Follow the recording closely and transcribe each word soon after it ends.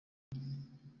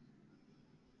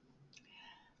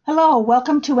Hello,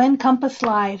 welcome to NCompass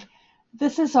Live.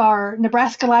 This is our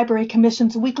Nebraska Library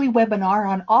Commission's weekly webinar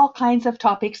on all kinds of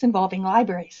topics involving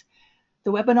libraries.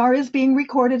 The webinar is being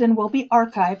recorded and will be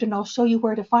archived, and I'll show you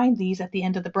where to find these at the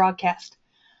end of the broadcast.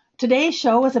 Today's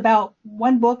show is about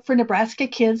One Book for Nebraska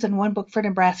Kids and One Book for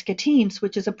Nebraska Teens,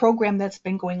 which is a program that's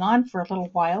been going on for a little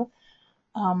while.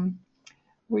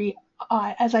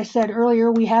 As I said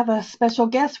earlier, we have a special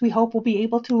guest we hope will be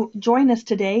able to join us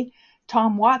today,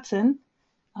 Tom Watson.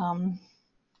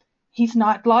 He's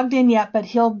not logged in yet, but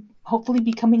he'll hopefully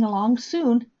be coming along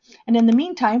soon. And in the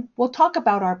meantime, we'll talk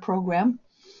about our program.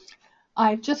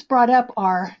 I've just brought up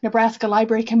our Nebraska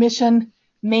Library Commission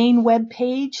main web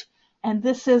page, and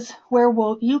this is where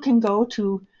you can go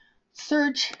to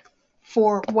search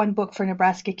for One Book for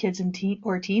Nebraska Kids and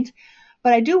teens.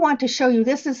 But I do want to show you,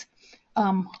 this is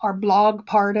our blog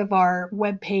part of our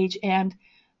web page, and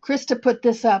Krista put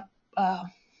this up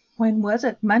when was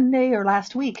it? Monday or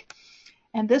last week.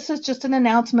 And this is just an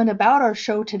announcement about our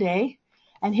show today.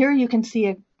 And here you can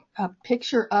see a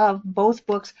picture of both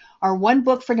books. Our One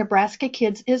Book for Nebraska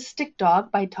Kids is Stick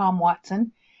Dog by Tom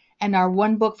Watson. And our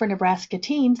One Book for Nebraska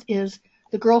Teens is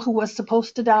The Girl Who Was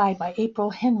Supposed to Die by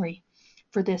April Henry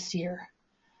for this year.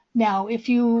 Now, if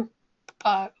you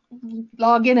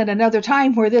log in at another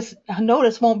time where this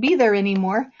notice won't be there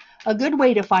anymore, a good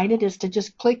way to find it is to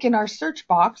just click in our search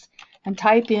box and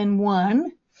type in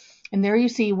one, and there you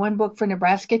see One Book for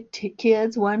Nebraska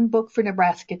Kids, One Book for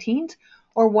Nebraska Teens,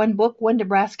 or One Book, One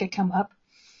Nebraska come up.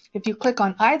 If you click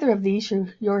on either of these,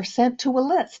 you're sent to a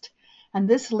list, and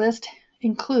this list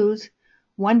includes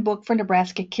One Book for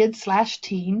Nebraska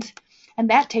Kids/Teens, and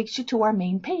that takes you to our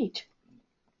main page.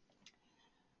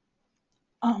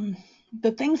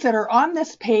 The things that are on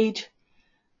this page,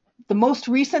 the most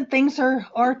recent things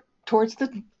are towards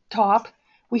the top.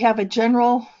 We have a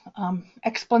general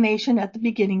explanation at the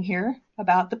beginning here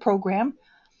about the program,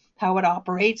 how it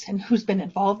operates, and who's been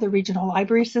involved, the regional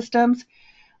library systems,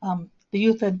 the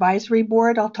Youth Advisory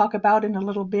Board I'll talk about in a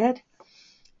little bit,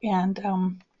 and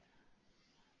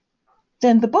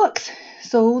then the books.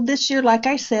 So this year, like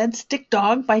I said, Stick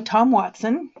Dog by Tom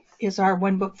Watson is our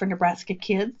One Book for Nebraska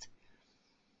Kids,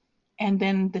 and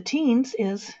then the teens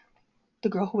is The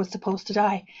Girl Who Was Supposed to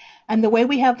Die. And the way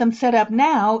we have them set up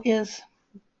now is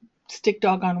Stick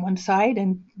Dog on one side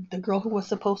and The Girl Who Was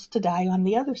Supposed to Die on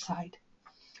the other side.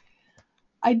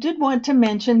 I did want to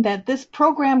mention that this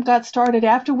program got started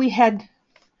after we had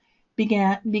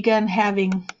begun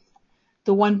having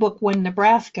the One Book, One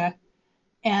Nebraska,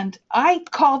 and I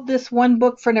called this One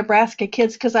Book for Nebraska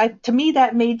Kids because to me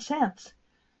that made sense,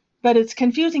 but it's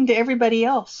confusing to everybody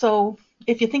else. So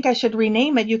if you think I should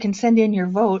rename it, you can send in your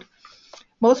vote.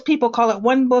 Most people call it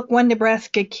One Book, One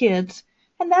Nebraska Kids,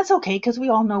 and that's okay because we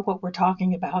all know what we're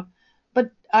talking about.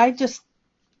 But I just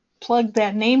plugged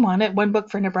that name on it, One Book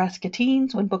for Nebraska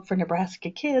Teens, One Book for Nebraska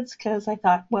Kids, because I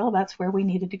thought, well, that's where we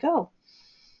needed to go.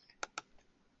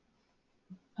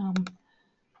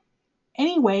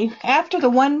 Anyway, after the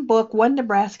One Book, One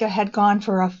Nebraska had gone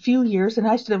for a few years, and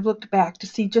I should have looked back to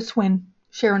see just when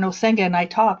Sharon Osenga and I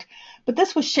talked, but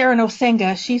this was Sharon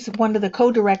Osenga. She's one of the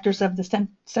co-directors of the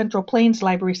Central Plains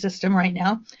Library System right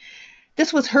now.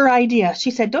 This was her idea.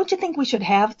 She said, don't you think we should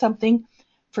have something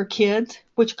for kids?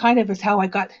 Which kind of is how I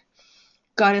got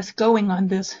us going on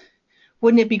this.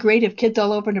 Wouldn't it be great if kids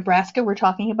all over Nebraska were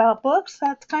talking about books?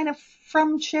 That's kind of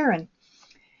from Sharon.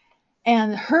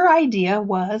 And her idea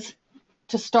was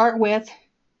to start with,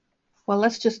 well,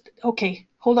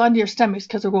 hold on to your stomachs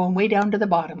because we're going way down to the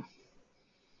bottom.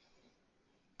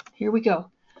 Here we go.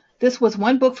 This was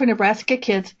One Book for Nebraska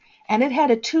Kids, and it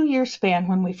had a 2-year span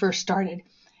when we first started.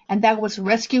 And that was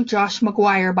Rescue Josh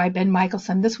McGuire by Ben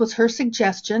Michelson. This was her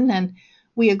suggestion, and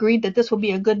we agreed that this would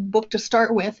be a good book to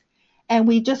start with. And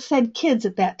we just said kids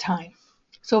at that time.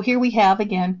 So here we have,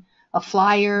 again, a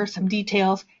flyer, some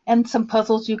details, and some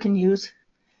puzzles you can use.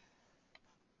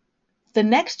 The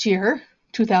next year,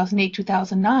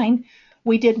 2008-2009,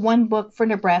 we did One Book for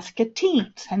Nebraska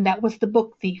Teens, and that was The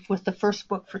Book Thief, was the first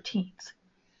book for teens.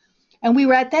 And we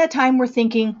were at that time, we're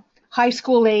thinking high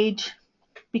school age,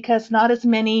 because not as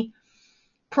many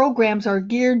programs are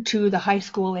geared to the high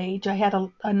school age. I had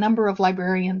a number of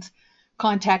librarians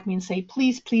contact me and say,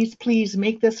 please, please, please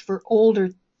make this for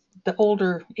the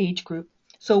older age group.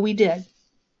 So we did.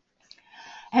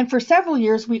 And for several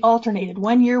years, we alternated.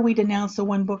 One year, we denounced the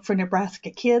One Book for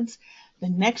Nebraska Kids. The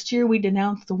next year, we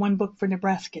denounced the One Book for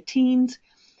Nebraska Teens.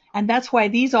 And that's why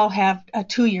these all have a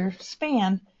 2-year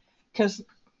span, because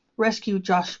Rescue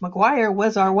Josh McGuire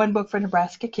was our One Book for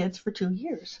Nebraska Kids for 2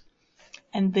 years.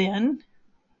 And then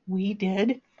we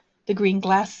did The Green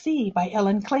Glass Sea by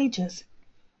Ellen Klages.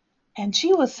 And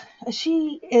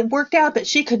it worked out that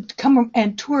she could come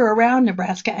and tour around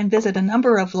Nebraska and visit a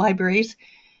number of libraries,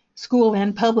 school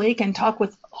and public, and talk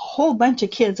with a whole bunch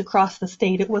of kids across the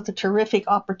state. It was a terrific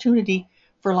opportunity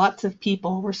for lots of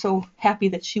people. We're so happy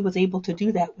that she was able to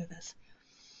do that with us.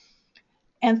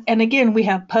 And again, we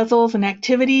have puzzles and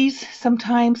activities,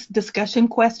 sometimes discussion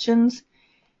questions.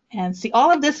 And see,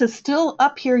 all of this is still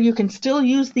up here. You can still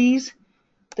use these.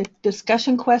 The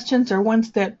discussion questions are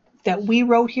ones that we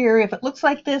wrote here. If it looks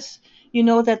like this, you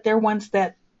know that they're ones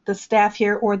that the staff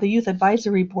here or the Youth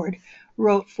Advisory Board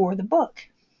wrote for the book.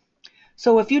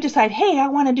 So if you decide, hey, I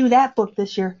want to do that book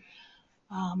this year,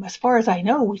 as far as I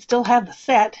know, we still have the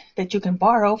set that you can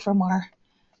borrow from our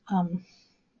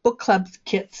book club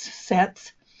kits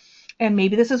sets. And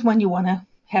maybe this is one you want to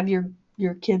have your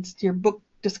kids, your book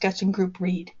discussion group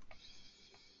read.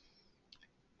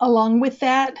 Along with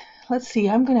that, let's see,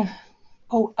 I'm going to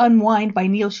Unwind by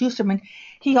Neil Schusterman.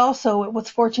 It was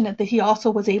fortunate that he also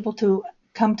was able to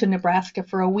come to Nebraska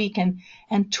for a week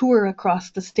and tour across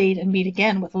the state and meet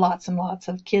again with lots and lots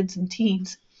of kids and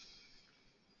teens.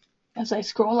 As I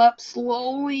scroll up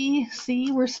slowly,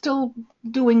 see, we're still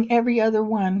doing every other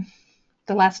one.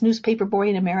 The Last Newspaper Boy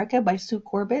in America by Sue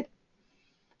Corbett.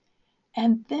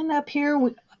 And then up here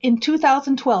in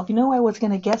 2012, I was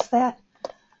going to guess that.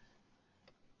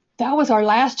 That was our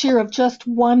last year of just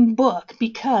one book,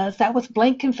 because that was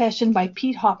Blank Confession by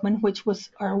Pete Hoffman, which was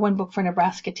our one book for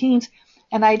Nebraska teens.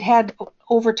 And I'd had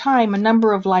over time a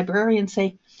number of librarians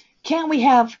say, can't we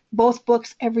have both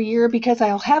books every year? Because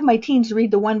I'll have my teens read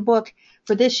the one book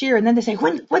for this year, and then they say,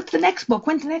 what's the next book?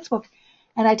 When's the next book?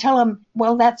 And I tell them,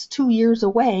 well, that's 2 years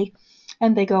away.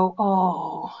 And they go,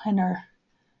 oh, and are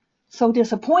so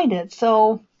disappointed.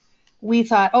 So we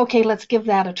thought, okay, let's give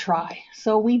that a try.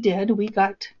 So we did. We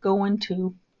got going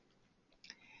to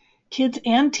kids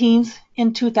and teens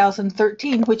in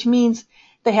 2013, which means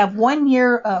they have 1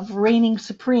 year of reigning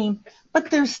supreme,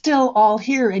 but they're still all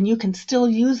here, and you can still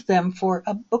use them for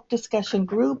a book discussion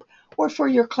group or for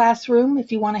your classroom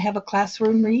if you want to have a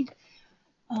classroom read.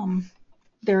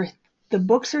 The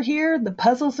books are here, the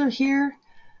puzzles are here,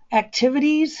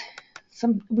 activities.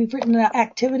 We've written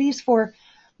activities for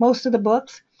most of the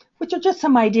books, which are just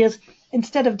some ideas.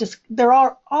 Instead of there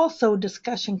are also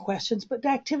discussion questions, but the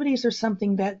activities are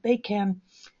something that they can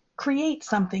create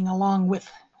something along with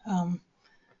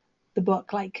the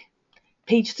book. Like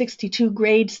page 62,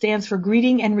 grade stands for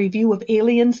Greeting and Review of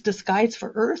Aliens Disguised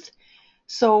for Earth.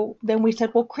 So then we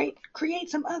said, well, create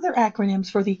some other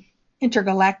acronyms for the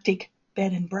Intergalactic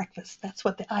Bed and Breakfast. That's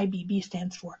what the IBB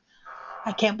stands for.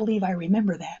 I can't believe I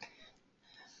remember that.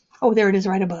 Oh, there it is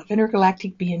right above,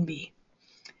 Intergalactic B&B.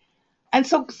 And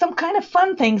so some kind of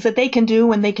fun things that they can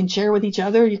do and they can share with each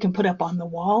other, you can put up on the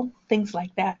wall, things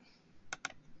like that.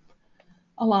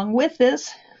 Along with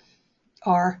this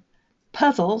are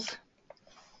puzzles.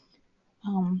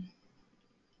 I'm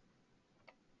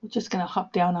just going to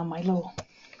hop down on my little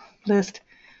list.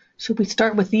 Should we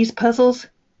start with these puzzles?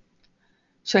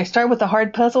 Should I start with a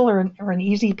hard puzzle or an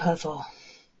easy puzzle?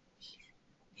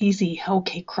 Easy,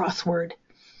 okay, crossword.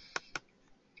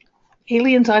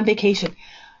 Aliens on Vacation.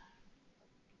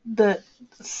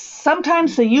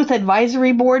 Sometimes the Youth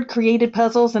Advisory Board created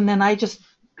puzzles, and then I just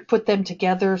put them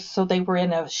together so they were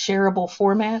in a shareable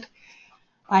format.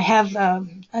 I have,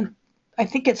 I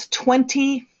think it's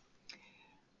 20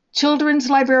 children's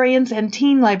librarians and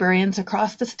teen librarians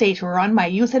across the state who are on my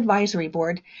Youth Advisory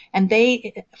Board, and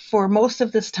they, for most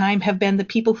of this time, have been the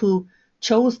people who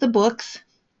chose the books.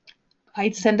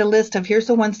 I'd send a list of here's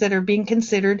the ones that are being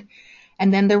considered,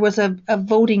 and then there was a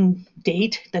voting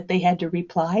date that they had to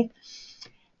reply,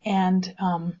 and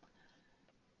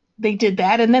they did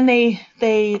that, and then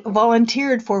they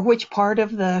volunteered for which part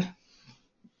of the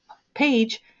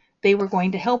page they were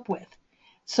going to help with.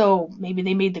 So maybe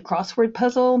they made the crossword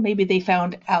puzzle, maybe they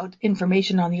found out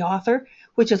information on the author,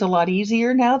 which is a lot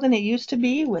easier now than it used to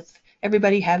be with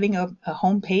everybody having a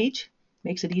home page.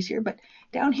 Makes it easier. But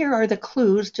down here are the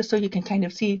clues, just so you can kind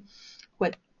of see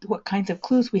what kinds of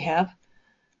clues we have.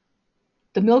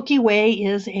 The Milky Way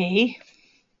is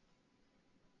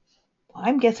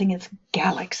I'm guessing it's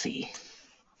galaxy.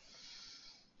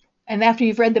 And after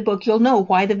you've read the book, you'll know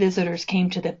why the visitors came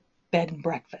to the bed and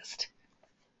breakfast.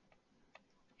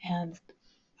 And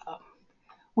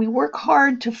we work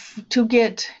hard to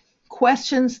get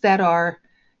questions that are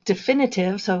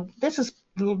definitive. So this is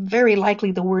very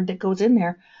likely the word that goes in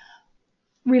there,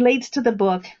 relates to the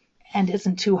book and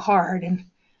isn't too hard. And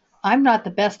I'm not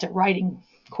the best at writing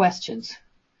questions.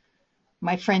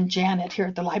 My friend Janet here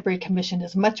at the Library Commission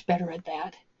is much better at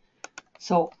that.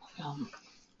 So,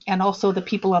 and also the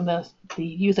people on the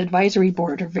Youth Advisory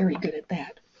Board are very good at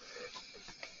that.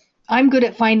 I'm good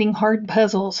at finding hard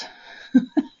puzzles.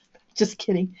 Just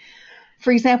kidding.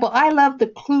 For example, I love the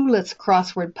clueless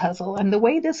crossword puzzle, and the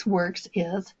way this works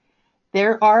is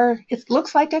it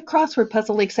looks like a crossword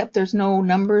puzzle, except there's no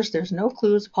numbers, there's no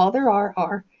clues. All there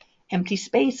are empty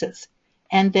spaces.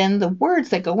 And then the words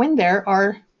that go in there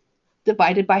are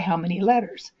divided by how many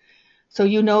letters. So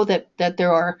you know that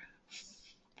there are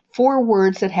 4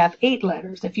 words that have 8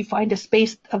 letters. If you find a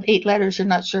space of 8 letters, you're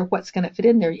not sure what's going to fit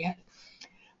in there yet.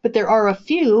 But there are a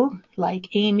few,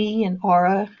 like Amy and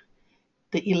Aura,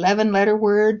 the 11-letter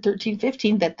word, 13,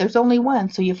 15, that there's only one.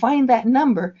 So you find that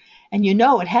number, and you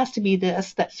know it has to be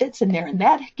this that fits in there. And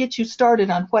that gets you started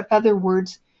on what other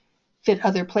words fit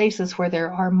other places where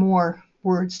there are more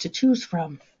words to choose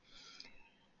from.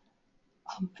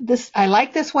 I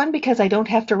like this one because I don't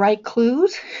have to write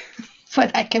clues,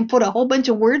 but I can put a whole bunch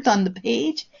of words on the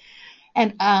page.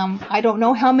 And I don't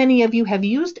know how many of you have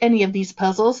used any of these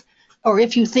puzzles, or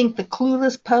if you think the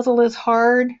clueless puzzle is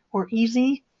hard or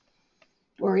easy,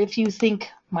 or if you think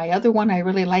my other one I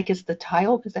really like is that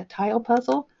tile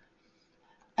puzzle.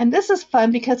 And this is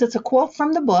fun because it's a quote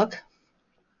from the book.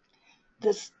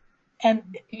 This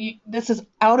is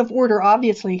out of order,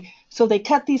 obviously. So they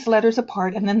cut these letters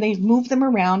apart and then they move them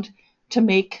around to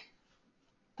make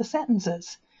the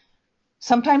sentences.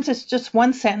 Sometimes it's just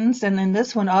one sentence, and in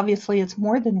this one, obviously, it's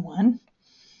more than one.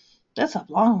 That's a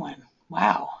long one.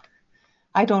 Wow.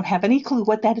 I don't have any clue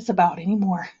what that is about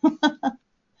anymore.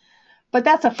 But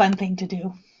that's a fun thing to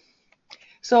do.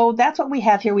 So that's what we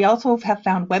have here. We also have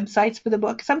found websites for the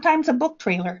book, sometimes a book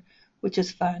trailer, which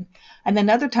is fun. And then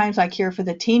other times, like here for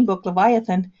the teen book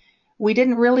Leviathan, we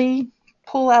didn't really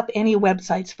pull up any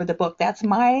websites for the book. That's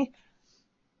my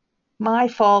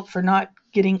fault for not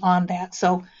getting on that.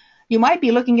 So you might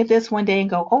be looking at this one day and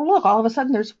go, oh, look, all of a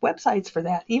sudden there's websites for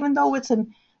that. Even though it's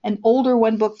an older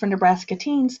one book for Nebraska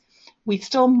teens, we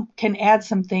still can add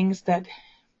some things that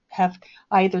have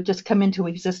either just come into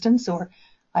existence or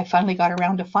I finally got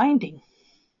around to finding.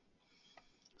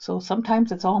 So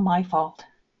sometimes it's all my fault.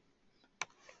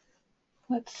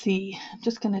 Let's see. I'm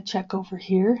just going to check over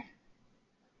here.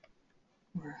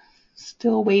 We're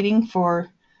still waiting for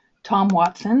Tom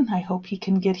Watson. I hope he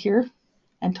can get here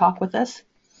and talk with us,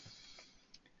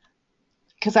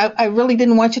 because I really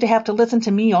didn't want you to have to listen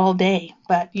to me all day,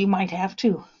 but you might have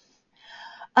to.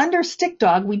 Under Stick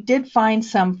Dog, we did find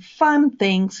some fun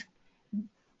things.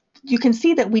 You can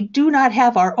see that we do not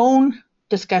have our own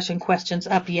discussion questions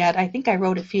up yet. I think I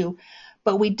wrote a few,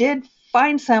 but we did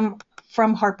find some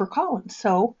from HarperCollins,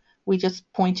 so we just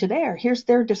point you there. Here's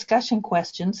their discussion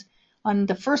questions on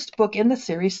the first book in the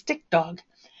series, Stick Dog.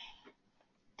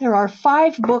 There are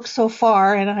 5 books so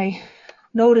far, and I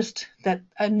noticed that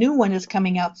a new one is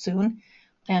coming out soon,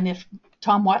 and if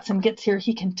Tom Watson gets here,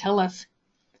 he can tell us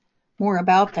more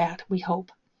about that, we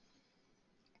hope.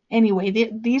 Anyway,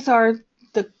 these are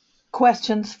the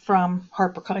questions from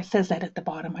HarperCollins. It says that at the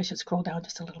bottom. I should scroll down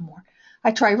just a little more.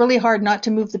 I try really hard not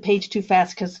to move the page too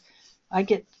fast because I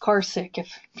get car sick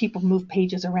if people move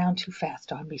pages around too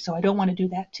fast on me, so I don't want to do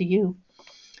that to you.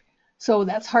 So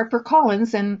that's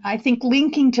HarperCollins, and I think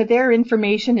linking to their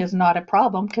information is not a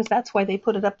problem because that's why they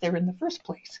put it up there in the first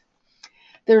place.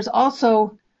 There's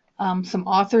also some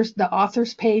authors, the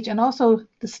authors page, and also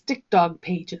the Stick Dog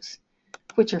pages,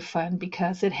 which are fun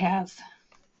because it has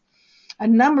a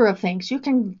number of things. You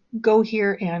can go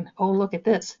here and, oh, look at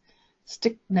this.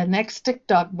 The next Stick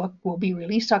Dog book will be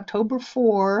released October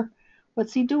 4.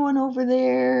 What's he doing over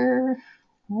there?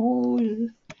 Oh,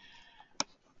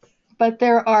 but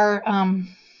there are,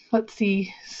 let's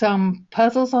see, some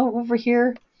puzzles over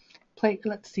here.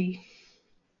 Let's see.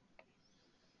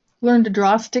 Learn to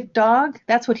draw Stick Dog.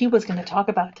 That's what he was going to talk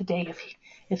about today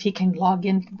if he can log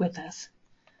in with us.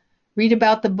 Read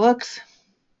about the books.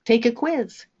 Take a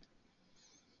quiz.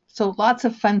 So lots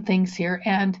of fun things here.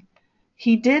 And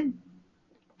he did,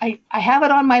 I have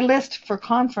it on my list for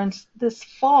conference this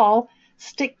fall.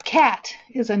 Stick Cat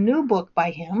is a new book by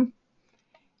him.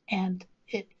 And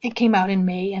it came out in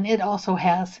May, and it also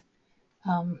has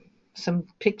some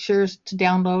pictures to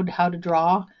download, how to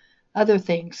draw, other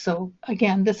things. So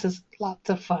again, this is lots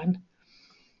of fun.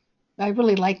 I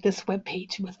really like this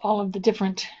webpage with all of the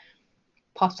different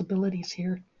possibilities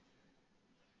here.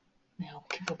 Now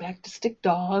we can go back to Stick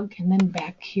Dog and then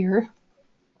back here.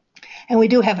 And we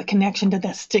do have a connection to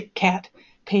the Stick Cat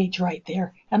page right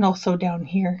there, and also down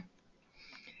here.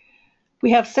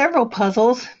 We have several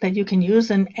puzzles that you can use,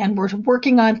 and we're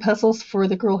working on puzzles for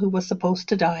the girl who was supposed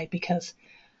to die because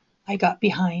I got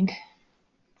behind.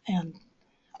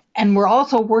 And we're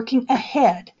also working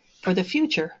ahead for the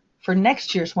future for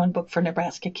next year's One Book for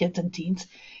Nebraska Kids and Teens,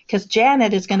 because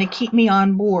Janet is going to keep me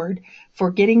on board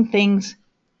for getting things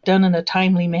done in a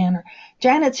timely manner.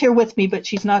 Janet's here with me, but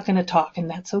she's not going to talk, and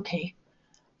that's okay.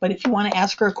 But if you want to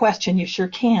ask her a question, you sure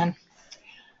can.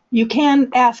 You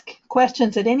can ask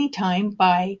questions at any time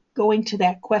by going to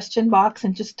that question box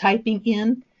and just typing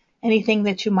in anything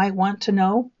that you might want to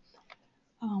know.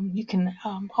 You can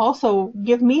also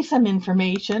give me some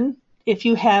information if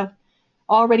you have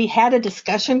already had a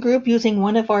discussion group using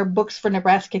one of our Books for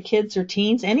Nebraska Kids or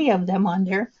Teens, any of them on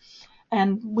there.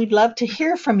 And we'd love to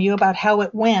hear from you about how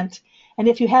it went. And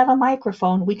if you have a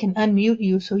microphone, we can unmute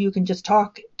you so you can just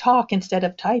talk instead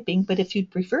of typing. But if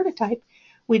you'd prefer to type,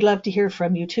 we'd love to hear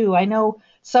from you too. I know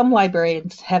some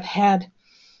librarians have had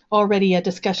already a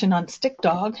discussion on Stick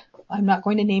Dog. I'm not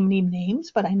going to name any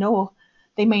names, but I know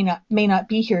they may not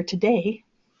be here today.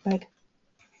 But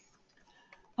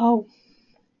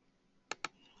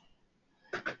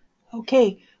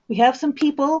okay, we have some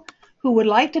people who would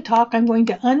like to talk. I'm going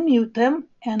to unmute them,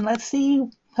 and let's see.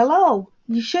 Hello,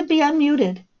 you should be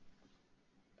unmuted.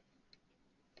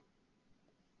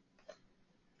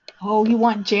 Oh, you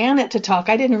want Janet to talk.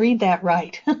 I didn't read that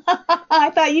right.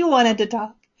 I thought you wanted to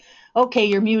talk. Okay,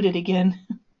 you're muted again.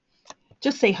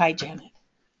 Just say hi, Janet.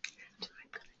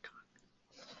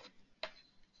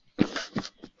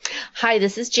 Hi,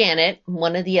 this is Janet,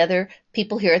 one of the other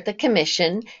people here at the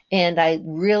commission, and I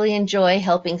really enjoy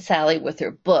helping Sally with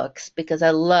her books because I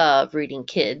love reading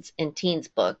kids and teens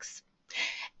books.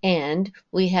 And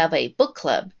we have a book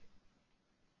club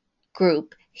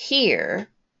group here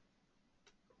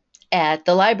at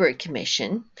the Library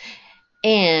Commission,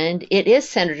 and it is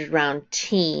centered around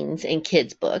teens and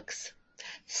kids books.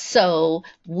 So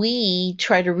we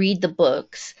try to read the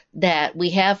books that we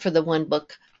have for the One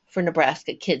Book for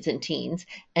Nebraska Kids and Teens,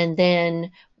 and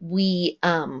then we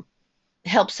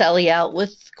help Sally out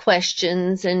with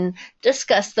questions and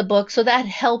discuss the book, so that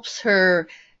helps her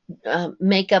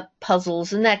make up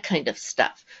puzzles and that kind of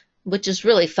stuff, which is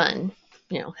really fun,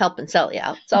 helping Sally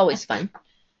out. It's always fun.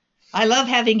 I love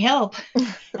having help,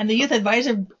 and the Youth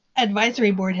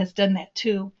Advisory Board has done that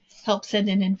too, help send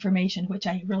in information, which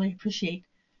I really appreciate,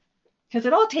 because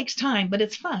it all takes time, but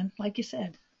it's fun, like you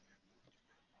said.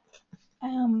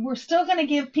 We're still going to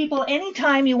give people any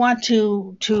time you want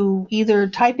to either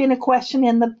type in a question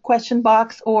in the question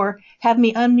box or have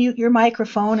me unmute your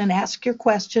microphone and ask your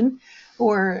question,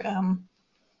 or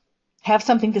have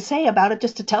something to say about it,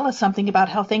 just to tell us something about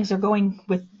how things are going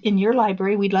in your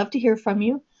library. We'd love to hear from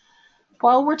you.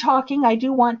 While we're talking, I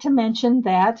do want to mention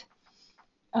that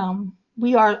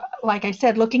we are, like I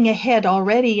said, looking ahead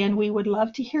already, and we would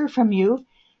love to hear from you.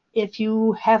 If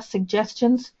you have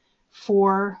suggestions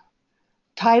for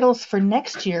titles for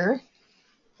next year,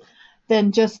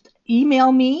 then just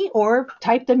email me or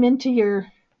type them into your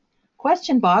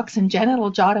question box, and Janet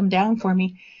will jot them down for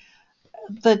me.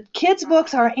 The kids'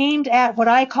 books are aimed at what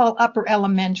I call upper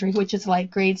elementary, which is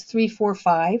like grades 3, 4,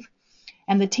 5.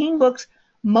 And the teen books,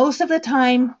 most of the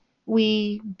time,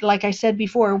 like I said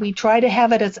before, we try to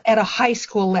have it at a high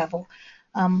school level.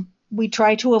 We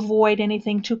try to avoid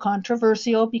anything too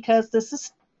controversial because this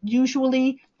is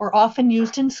usually or often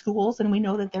used in schools, and we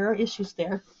know that there are issues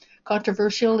there.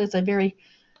 Controversial is a very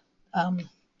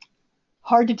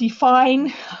hard to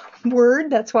define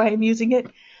word. That's why I'm using it.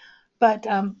 But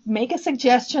make a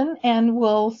suggestion, and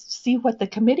we'll see what the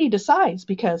committee decides,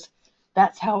 because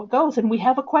that's how it goes. And we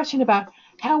have a question about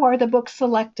how are the books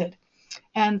selected.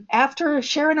 And after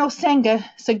Sharon Osenga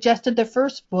suggested the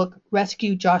first book,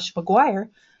 Rescue Josh McGuire,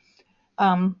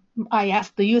 I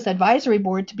asked the Youth Advisory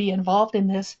Board to be involved in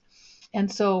this.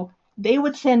 And so they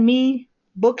would send me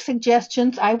book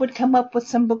suggestions. I would come up with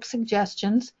some book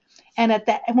suggestions. And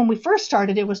when we first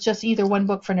started, it was just either One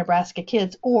Book for Nebraska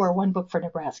Kids or One Book for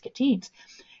Nebraska Teens.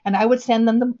 And I would send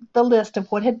them the list of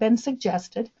what had been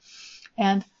suggested.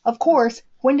 And of course,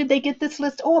 when did they get this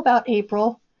list? Oh, about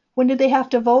April. When did they have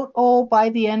to vote? Oh, by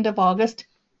the end of August.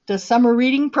 Does summer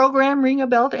reading program ring a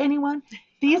bell to anyone?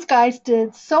 These guys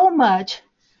did so much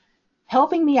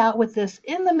helping me out with this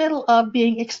in the middle of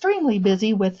being extremely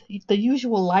busy with the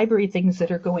usual library things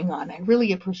that are going on. I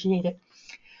really appreciate it.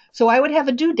 So I would have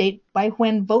a due date by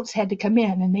when votes had to come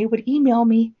in, and they would email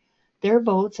me their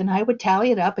votes, and I would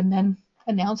tally it up and then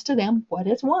announce to them what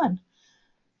has won.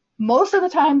 Most of the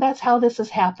time, that's how this has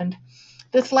happened.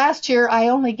 This last year, I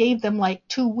only gave them like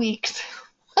 2 weeks.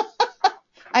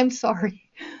 I'm sorry.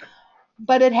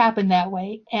 But it happened that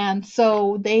way. And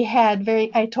so they had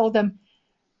I told them,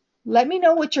 let me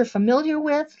know what you're familiar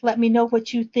with. Let me know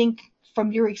what you think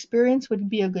from your experience would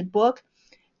be a good book.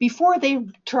 before they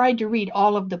tried to read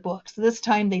all of the books. This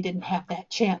time they didn't have that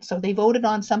chance. So they voted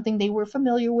on something they were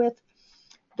familiar with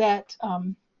that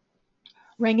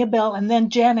rang a bell. And then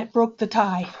Janet broke the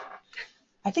tie.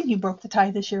 I think you broke the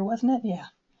tie this year, wasn't it? Yeah.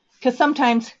 Because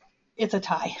sometimes it's a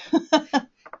tie.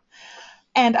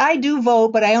 And I do vote,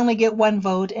 but I only get one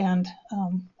vote. And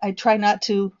I try not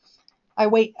to. I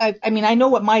wait. I mean, I know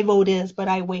what my vote is, but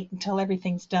I wait until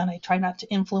everything's done. I try not to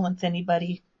influence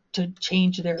anybody to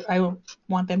change I don't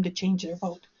want them to change their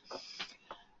vote.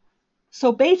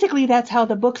 So basically that's how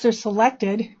the books are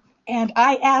selected. And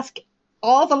I ask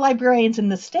all the librarians in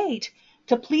the state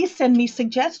to please send me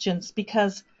suggestions,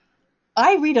 because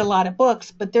I read a lot of books,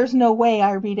 but there's no way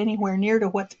I read anywhere near to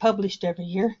what's published every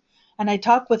year. And I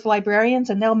talk with librarians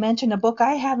and they'll mention a book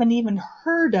I haven't even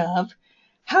heard of.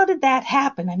 How did that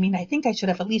happen? I mean, I think I should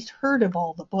have at least heard of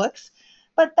all the books,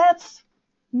 but that's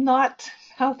not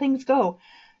how things go.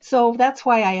 So that's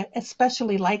why I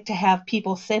especially like to have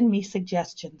people send me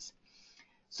suggestions.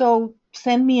 So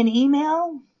send me an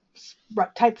email,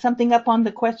 type something up on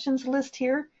the questions list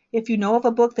here. If you know of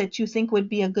a book that you think would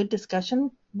be a good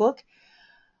discussion book.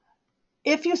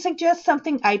 If you suggest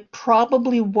something, I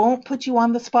probably won't put you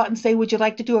on the spot and say, would you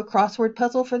like to do a crossword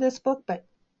puzzle for this book? But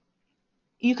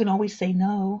you can always say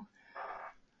no.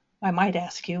 I might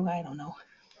ask you, I don't know.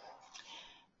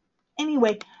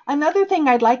 Anyway, another thing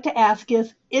I'd like to ask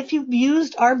is, if you've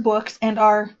used our books and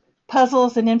our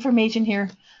puzzles and information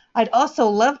here, I'd also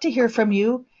love to hear from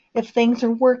you if things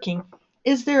are working.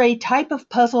 Is there a type of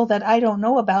puzzle that I don't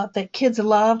know about that kids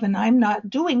love and I'm not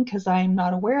doing because I'm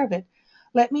not aware of it?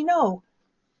 Let me know.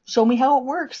 Show me how it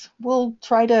works. We'll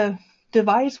try to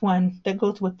devise one that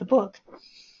goes with the book.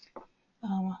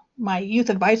 My youth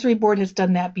advisory board has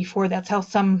done that before. That's how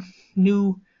some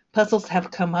new puzzles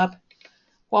have come up.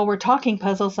 While we're talking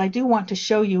puzzles, I do want to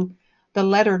show you the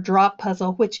letter drop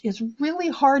puzzle, which is really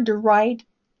hard to write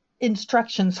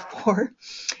instructions for.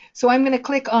 So I'm going to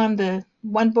click on the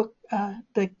one book,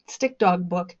 the Stick Dog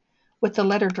book with the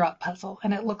letter drop puzzle,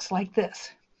 and it looks like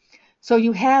this. So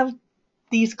you have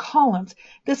these columns.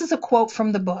 This is a quote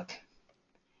from the book.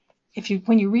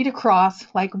 When you read across,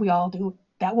 like we all do,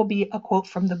 that will be a quote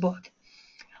from the book.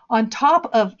 On top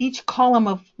of each column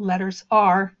of letters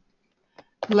are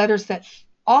letters that,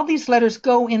 all these letters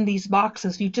go in these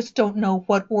boxes. You just don't know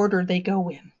what order they go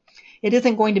in. It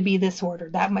isn't going to be this order.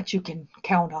 That much you can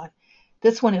count on.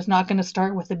 This one is not going to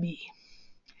start with a B.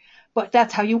 But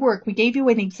that's how you work. We gave you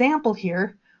an example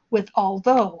here with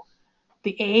although.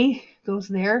 The A goes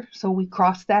there, so we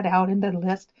cross that out in the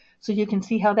list so you can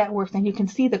see how that works. And you can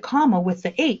see the comma with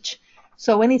the H.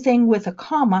 So anything with a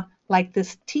comma, like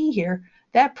this T here,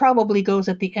 that probably goes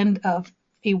at the end of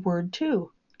a word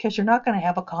too, because you're not going to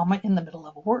have a comma in the middle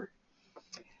of a word.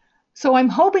 So I'm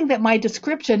hoping that my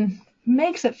description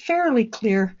makes it fairly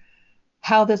clear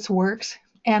how this works.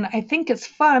 And I think it's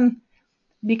fun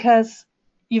because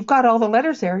you've got all the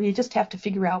letters there. You just have to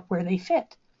figure out where they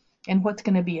fit and what's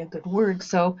going to be a good word.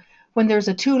 So when there's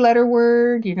a 2-letter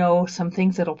word, you know some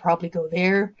things that'll probably go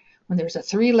there. When there's a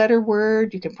 3-letter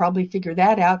word, you can probably figure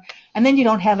that out. And then you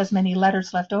don't have as many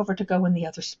letters left over to go in the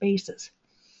other spaces.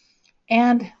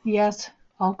 And yes,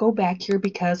 I'll go back here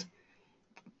because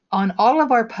on all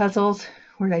of our puzzles,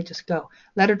 where did I just go?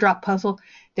 Letter drop puzzle,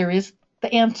 there is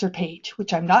the answer page,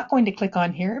 which I'm not going to click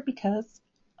on here because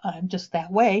I'm just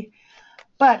that way.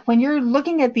 But when you're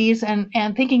looking at these and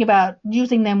thinking about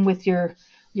using them with your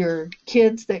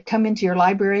kids that come into your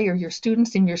library or your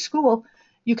students in your school,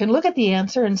 you can look at the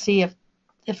answer and see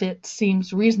if it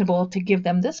seems reasonable to give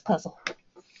them this puzzle.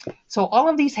 So all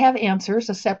of these have answers,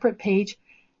 a separate page.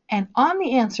 And on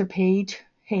the answer page,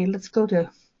 hey, let's go to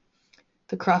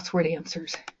the crossword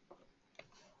answers.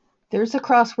 There's the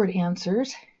crossword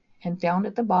answers. And down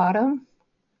at the bottom,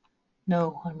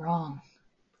 no, I'm wrong.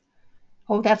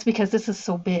 Oh, that's because this is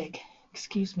so big.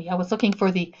 Excuse me. I was looking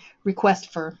for the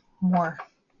request for more.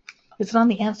 Is it on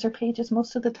the answer pages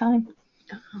most of the time?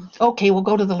 Okay, we'll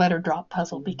go to the letter drop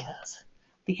puzzle because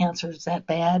the answer is that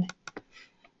bad.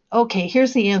 Okay,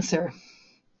 here's the answer.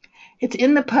 It's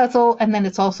in the puzzle, and then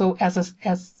it's also as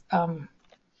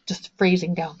just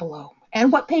phrasing down below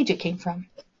and what page it came from.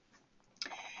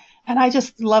 And I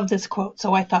just love this quote,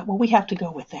 so I thought, well, we have to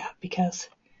go with that because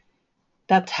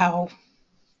that's how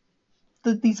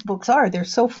these books are. They're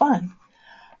so fun.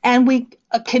 And we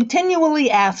continually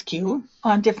ask you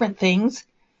on different things.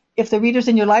 If the readers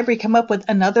in your library come up with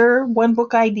another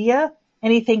one-book idea,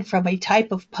 anything from a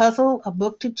type of puzzle, a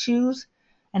book to choose,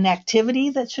 an activity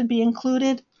that should be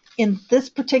included in this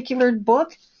particular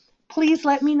book, please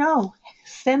let me know.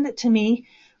 Send it to me.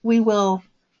 We will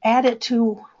add it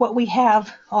to what we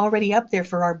have already up there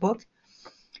for our book.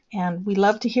 And we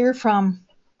love to hear from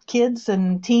kids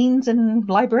and teens and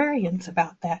librarians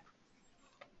about that.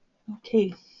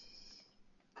 Okay.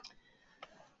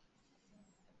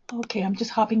 Okay, I'm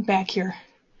just hopping back here.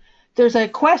 There's a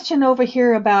question over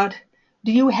here about,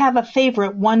 do you have a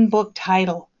favorite one book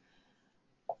title?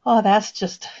 Oh,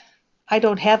 I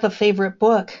don't have a favorite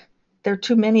book. There are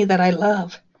too many that I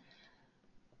love.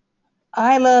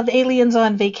 I love Aliens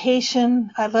on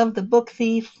Vacation. I love The Book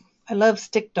Thief. I love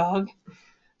Stick Dog.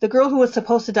 The Girl Who Was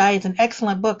Supposed to Die is an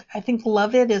excellent book. I think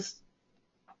Love It is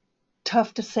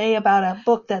tough to say about a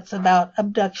book that's about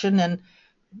abduction and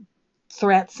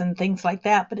threats and things like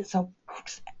that, but it's a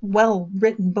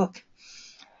well-written book.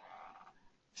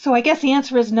 So I guess the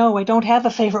answer is no, I don't have a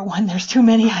favorite one. There's too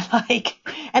many I like.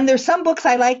 And there's some books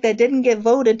I like that didn't get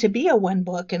voted to be a one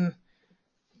book, and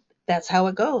that's how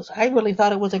it goes. I really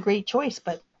thought it was a great choice,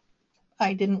 but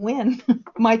I didn't win.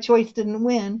 My choice didn't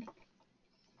win.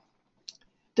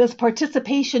 Does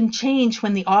participation change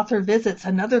when the author visits?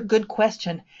 Another good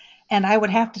question. And I would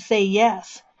have to say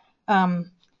yes.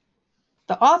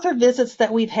 The author visits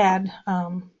that we've had,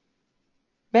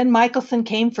 Ben Michelson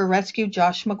came for Rescue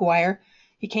Josh McGuire.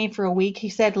 He came for a week. He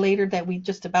said later that we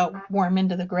just about wore him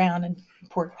into the ground, and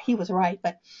he was right,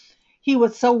 but he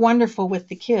was so wonderful with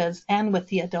the kids and with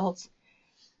the adults.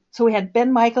 So we had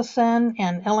Ben Michelson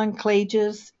and Ellen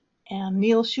Klages and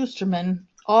Neil Schusterman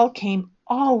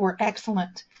all were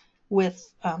excellent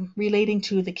with relating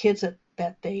to the kids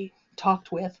that they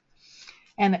talked with.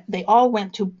 And they all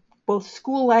went to both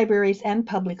school libraries and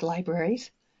public libraries.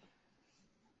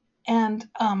 And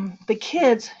the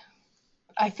kids,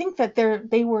 I think that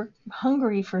they were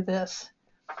hungry for this,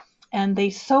 and they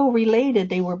so related.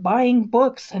 They were buying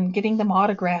books and getting them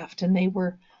autographed, and they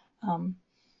were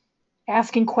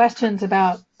asking questions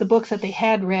about the books that they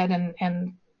had read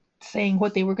and saying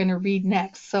what they were going to read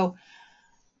next. So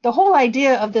the whole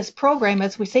idea of this program,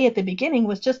 as we say at the beginning,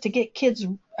 was just to get kids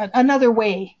another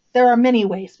way. There are many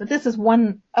ways, but this is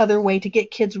one other way to get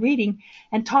kids reading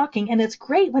and talking. And it's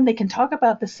great when they can talk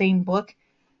about the same book,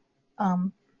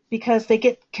 because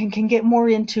they can get more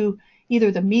into either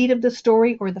the meat of the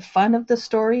story or the fun of the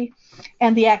story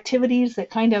and the activities that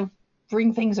kind of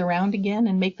bring things around again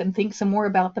and make them think some more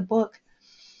about the book.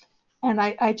 And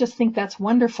I just think that's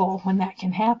wonderful when that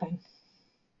can happen.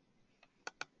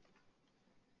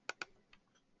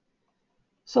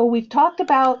 So we've talked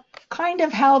about kind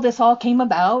of how this all came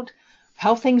about,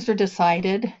 how things are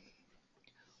decided,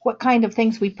 what kind of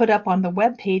things we put up on the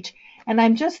web page. And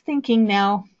I'm just thinking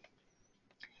now,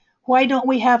 why don't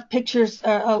we have pictures,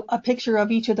 a picture of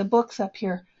each of the books up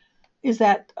here? Is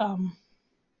that an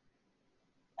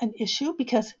issue?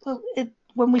 Because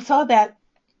when we saw that,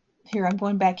 here, I'm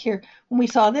going back here, when we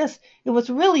saw this, it was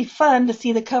really fun to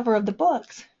see the cover of the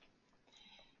books.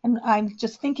 And I'm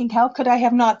just thinking, how could I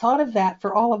have not thought of that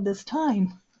for all of this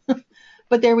time?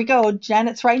 But there we go.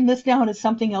 Janet's writing this down as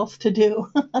something else to do.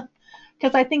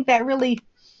 Because I think that really,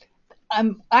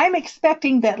 I'm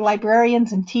expecting that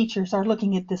librarians and teachers are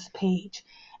looking at this page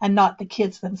and not the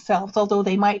kids themselves, although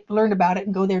they might learn about it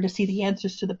and go there to see the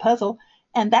answers to the puzzle.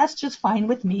 And that's just fine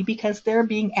with me because they're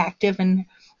being active and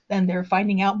they're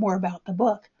finding out more about the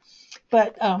book.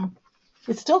 But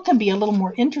it still can be a little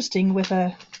more interesting with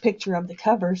a picture of the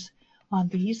covers on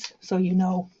these, so you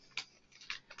know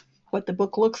what the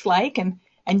book looks like, and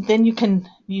then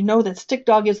you know that Stick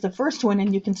Dog is the first one,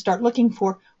 and you can start looking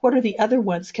for what are the other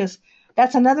ones, because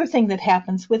that's another thing that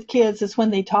happens with kids is when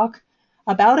they talk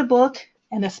about a book,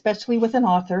 and especially with an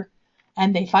author,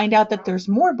 and they find out that there's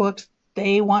more books,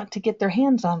 they want to get their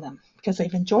hands on them because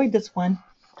they've enjoyed this one.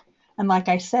 And like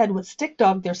I said, with Stick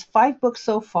Dog, there's 5 books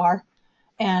so far,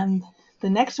 and the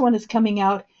next one is coming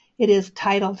out. It is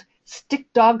titled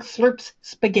Stick Dog Slurps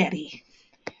Spaghetti.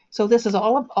 So this is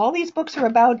all these books are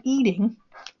about eating,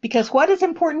 because what is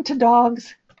important to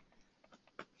dogs?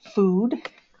 Food.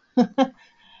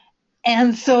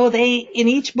 And so in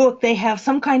each book, they have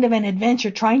some kind of an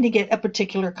adventure trying to get a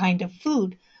particular kind of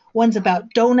food. One's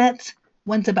about donuts.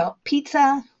 One's about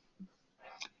pizza.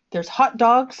 There's hot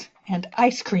dogs and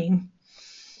ice cream.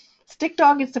 Stick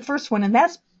Dog is the first one, and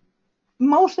that's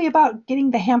mostly about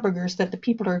getting the hamburgers that the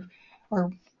people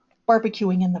are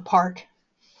barbecuing in the park.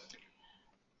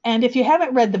 And if you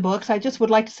haven't read the books, I just would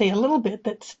like to say a little bit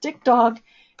that Stick Dog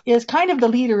is kind of the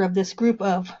leader of this group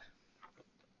of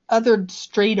other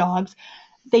stray dogs.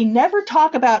 They never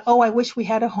talk about, oh, I wish we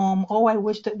had a home. Oh, I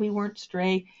wish that we weren't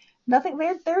stray. Nothing.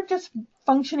 They're just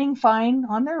functioning fine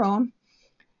on their own.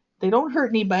 They don't hurt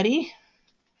anybody,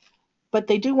 but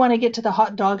they do want to get to the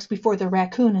hot dogs before the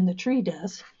raccoon in the tree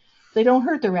does. They don't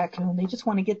hurt the raccoon. They just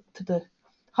want to get to the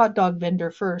hot dog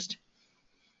vendor first.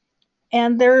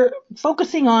 And they're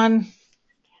focusing on,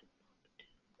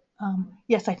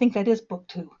 yes, I think that is book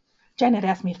 2. Janet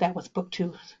asked me if that was book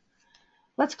 2.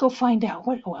 Let's go find out.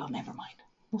 Well, never mind.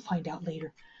 We'll find out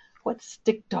later. What's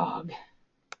Stick Dog?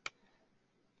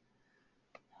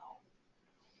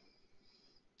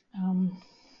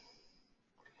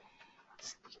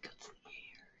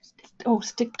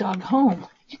 Stick Dog Home.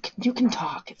 You can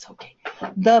talk. It's okay.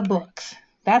 The books.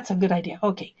 That's a good idea.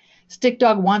 Okay. Stick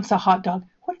Dog Wants a Hot Dog.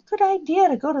 What a good idea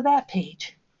to go to that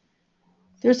page.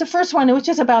 There's the first one, which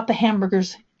is about the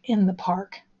hamburgers in the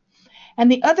park.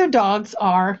 And the other dogs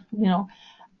are,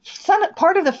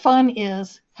 part of the fun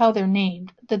is how they're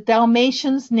named. The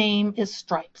Dalmatian's name is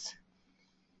Stripes.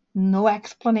 No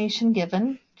explanation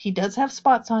given. He does have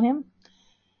spots on him.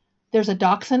 There's a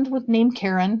dachshund named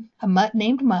Karen, a mutt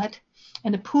named Mutt,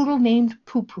 and a poodle named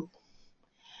Poo Poo.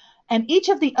 And each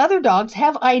of the other dogs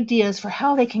have ideas for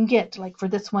how they can get, like for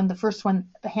this one, the first one,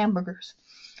 the hamburgers.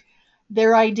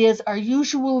 Their ideas are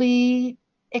usually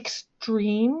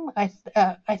extreme. I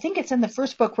think it's in the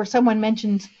first book where someone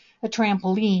mentions a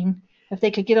trampoline. If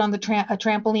they could get on a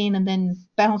trampoline and then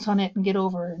bounce on it and get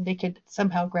over, and they could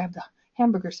somehow grab the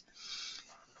hamburgers.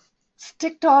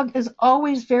 Stick Dog is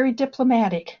always very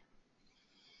diplomatic.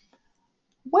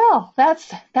 Well,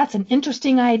 that's an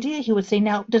interesting idea, he would say.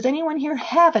 Now, does anyone here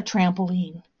have a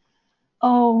trampoline?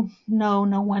 Oh, no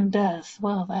one does.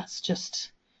 Well, that's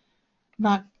just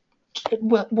not...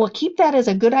 We'll keep that as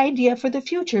a good idea for the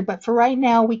future, but for right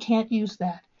now, we can't use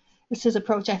that. It's his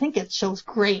approach. I think it shows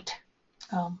great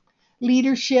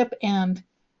leadership and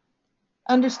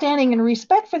understanding and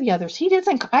respect for the others. He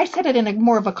doesn't... I said it in a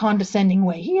more of a condescending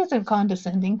way. He isn't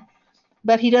condescending,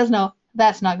 but he does know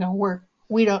that's not going to work.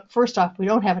 First off, we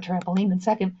don't have a trampoline, and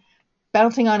second,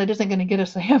 bouncing on it isn't going to get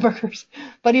us the hamburgers.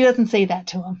 But he doesn't say that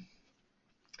to him.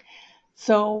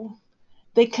 So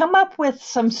they come up with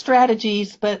some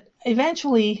strategies, but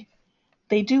eventually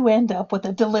they do end up with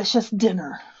a delicious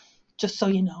dinner, just so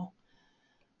you know.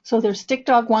 So there's Stick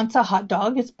Dog Wants a Hot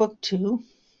Dog, it's book 2.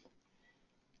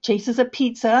 Chases a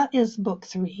Pizza is book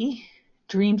 3.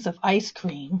 Dreams of Ice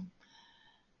Cream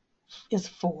is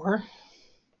 4.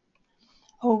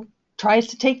 Tries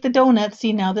to take the donuts.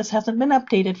 See, now this hasn't been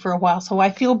updated for a while, so I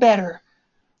feel better.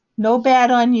 No bad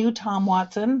on you, Tom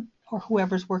Watson, or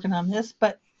whoever's working on this,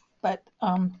 but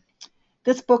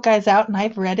this book is out and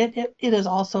I've read it. It is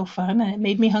also fun, and it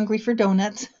made me hungry for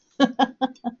donuts.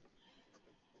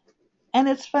 And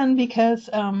it's fun because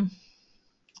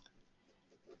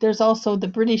there's also the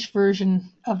British version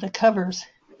of the covers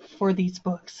for these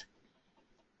books.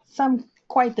 Some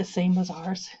quite the same as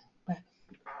ours.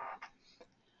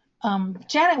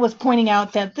 Janet was pointing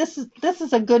out that this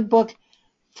is a good book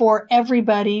for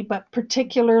everybody, but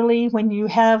particularly when you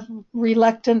have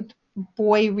reluctant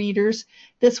boy readers,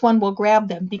 this one will grab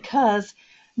them, because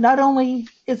not only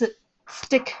is it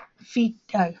stick feet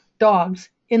dogs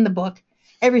in the book,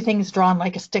 everything is drawn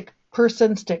like a stick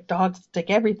person, stick dog,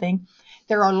 stick everything.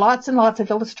 There are lots and lots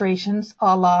of illustrations,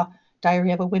 a la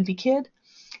Diary of a Wimpy Kid,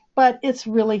 but it's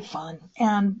really fun,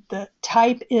 and the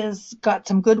type is got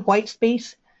some good white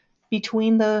space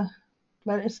between the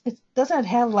letters. It doesn't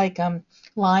have like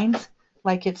lines,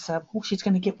 like it's she's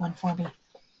going to get one for me.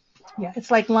 Yeah, it's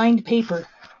like lined paper.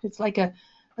 It's like a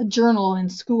journal in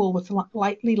school with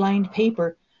lightly lined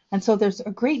paper, and so there's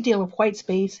a great deal of white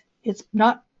space. It's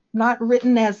not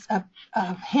written as a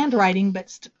handwriting,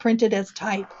 but printed as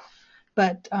type,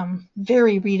 but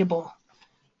very readable.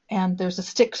 And there's a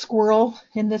stick squirrel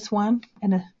in this one,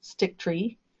 and a stick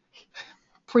tree,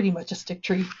 pretty much a stick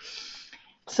tree.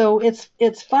 So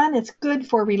it's fun. It's good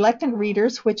for reluctant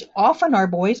readers, which often are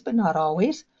boys, but not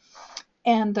always,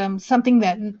 and something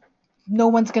that no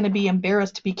one's going to be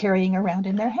embarrassed to be carrying around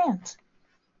in their hands,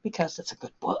 because it's a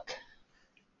good book.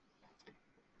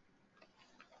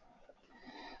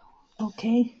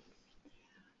 Okay.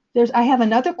 I have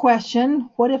another question.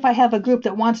 What if I have a group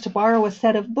that wants to borrow a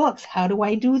set of books? How do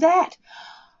I do that?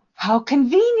 How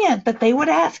convenient that they would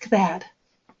ask that.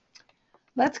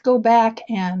 Let's go back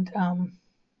and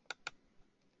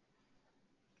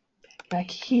back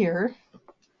here.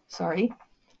 Sorry.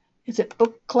 Is it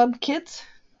Book Club Kids?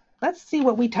 Let's see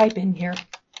what we type in here.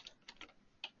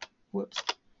 Whoops.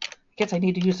 I guess I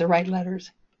need to use the right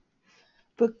letters.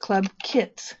 Book Club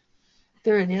Kids.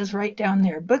 There it is, right down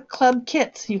there. Book Club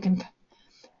Kits.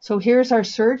 So here's our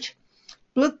search.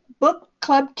 Book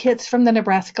Club Kits from the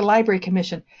Nebraska Library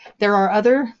Commission. There are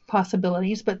other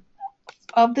possibilities, but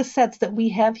of the sets that we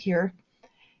have here,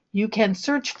 you can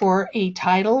search for a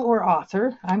title or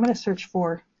author. I'm going to search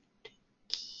for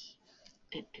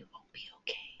It Won't Be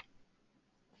Okay.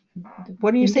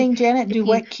 What are you saying, Janet? Do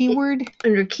what keyword?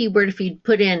 Under keyword, if you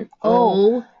put in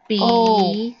Oh.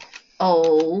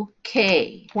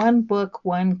 OBOK. One book,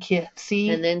 one kid. See?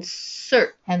 And then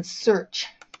search. And search.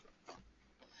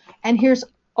 And here's,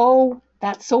 oh,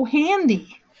 that's so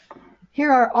handy.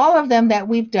 Here are all of them that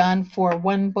we've done for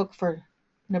One Book for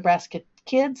Nebraska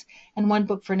Kids and One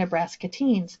Book for Nebraska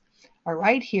Teens are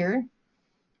right here.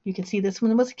 You can see this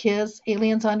one was kids,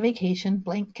 Aliens on Vacation,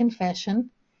 Blank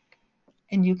Confession.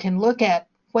 And you can look at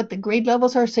what the grade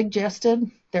levels are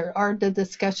suggested. There are the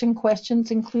discussion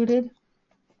questions included.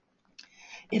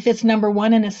 If it's number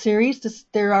one in a series,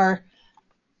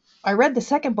 I read the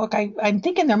second book. I'm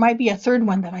thinking there might be a third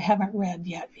one that I haven't read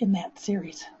yet in that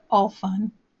series. All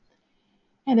fun.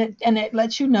 And it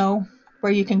lets you know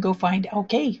where you can go find,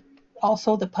 okay,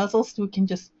 also the puzzles. We can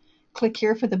just click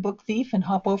here for the book thief and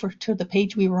hop over to the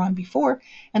page we were on before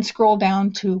and scroll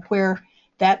down to where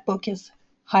that book is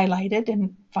highlighted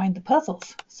and find the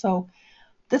puzzles. So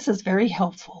this is very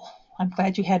helpful. I'm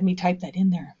glad you had me type that in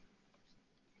there.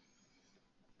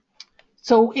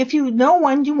 So if you know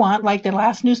one you want, like The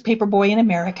Last Newspaper Boy in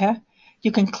America,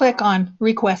 you can click on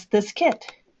Request This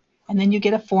Kit. And then you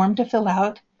get a form to fill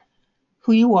out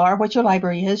who you are, what your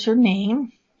library is, your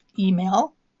name,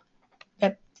 email.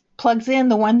 That plugs in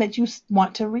the one that you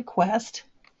want to request.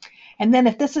 And then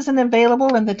if this isn't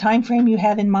available in the time frame you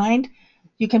have in mind,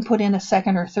 you can put in a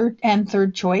second or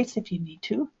third choice if you need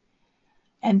to.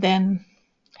 And then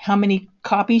how many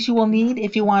copies you will need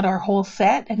if you want our whole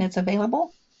set and it's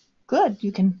available. Good,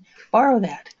 you can borrow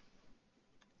that.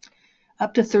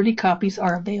 Up to 30 copies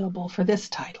are available for this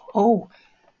title. Oh,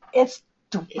 it's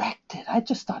directed. I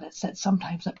just thought it said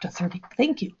sometimes up to 30.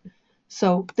 Thank you.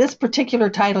 So this particular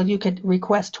title, you could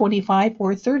request 25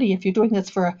 or 30. If you're doing this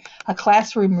for a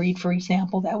classroom read, for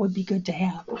example, that would be good to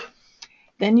have.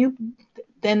 Then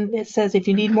it says if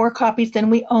you need more copies than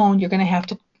we own, you're going to have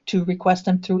to request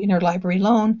them through interlibrary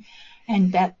loan,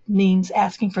 and that means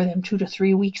asking for them 2 to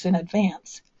 3 weeks in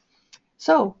advance.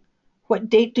 So what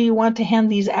date do you want to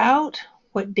hand these out?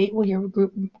 What date will your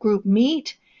group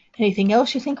meet? Anything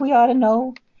else you think we ought to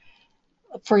know?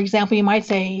 For example, you might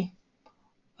say,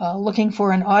 looking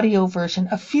for an audio version.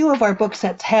 A few of our book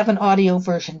sets have an audio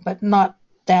version, but not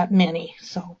that many.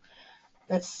 So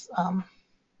that's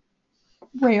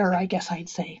rare, I guess I'd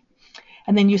say.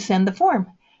 And then you send the form,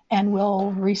 and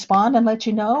we'll respond and let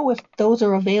you know if those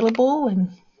are available and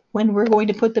when we're going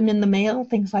to put them in the mail,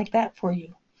 things like that for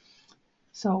you.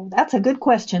 So that's a good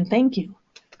question. Thank you.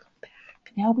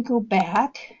 Now we go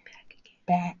back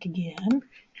again. And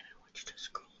I want you to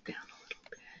scroll down a little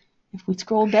bit. If we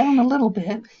scroll down a little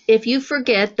bit. If you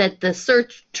forget that the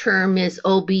search term is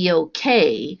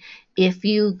OBOK, if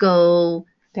you go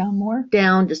down more?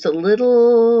 Down just a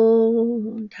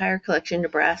little, entire collection,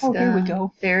 Nebraska. Oh, here we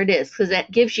go. There it is, because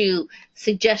that gives you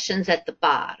suggestions at the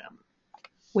bottom.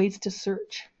 Ways to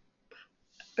search.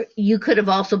 You could have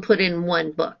also put in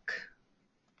one book.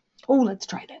 Oh, let's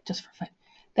try that just for fun.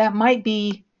 That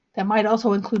might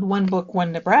also include One Book,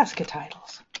 One Nebraska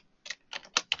titles.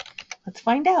 Let's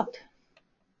find out.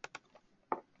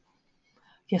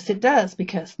 Yes, it does,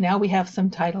 because now we have some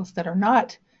titles that are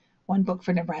not One Book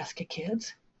for Nebraska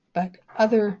Kids, but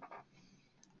other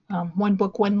One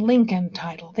Book, One Lincoln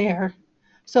title there.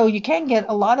 So you can get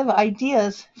a lot of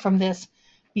ideas from this,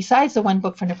 besides the One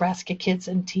Book for Nebraska Kids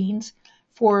and Teens,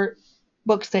 for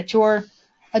books that your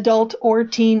adult or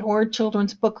teen or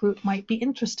children's book group might be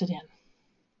interested in.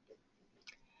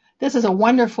 This is a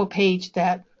wonderful page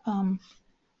that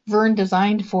Vern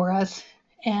designed for us,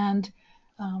 and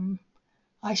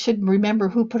I should remember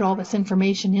who put all this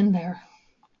information in there.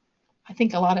 I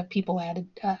think a lot of people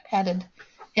added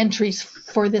entries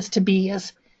for this to be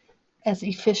as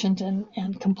efficient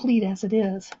and complete as it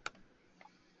is.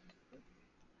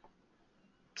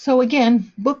 So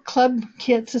again, book club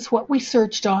kits is what we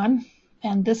searched on,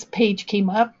 and this page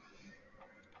came up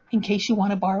in case you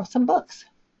want to borrow some books.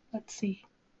 Let's see.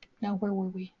 Now where were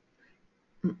we?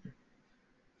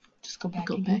 Just go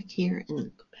back again. Go back here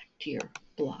and go back to your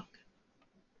blog.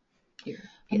 Here.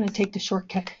 I'm going to take the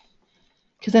shortcut,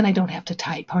 because then I don't have to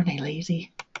type. Aren't I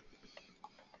lazy?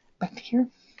 Back to here.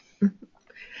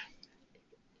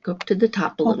 Go up to the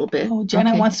top a little bit. Oh,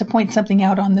 Jenna wants to point something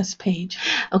out on this page.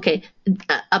 Okay.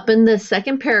 Up in the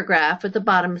second paragraph at the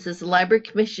bottom, it says the Library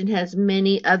Commission has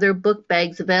many other book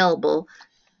bags available.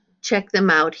 Check them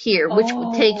out here, which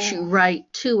takes you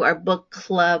right to our book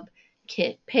club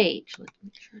kit page. Let me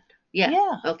make sure.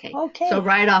 Yeah. Okay. So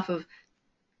right off of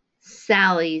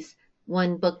Sally's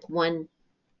One Book for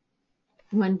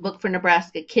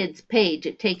Nebraska Kids page,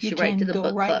 it takes you right to the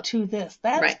book club. You can go right to this.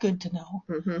 That's good to know.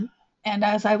 Mm-hmm. And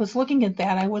as I was looking at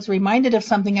that, I was reminded of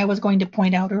something I was going to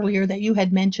point out earlier that you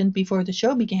had mentioned before the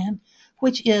show began,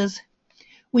 which is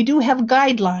we do have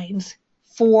guidelines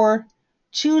for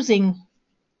choosing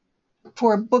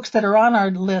for books that are on our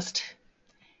list.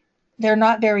 They're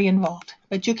not very involved,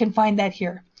 but you can find that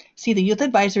here. See, the Youth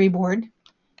Advisory Board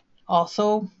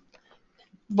also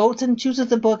votes and chooses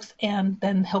the books and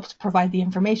then helps provide the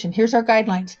information. Here's our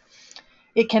guidelines.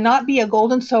 It cannot be a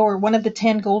Golden Sower, one of the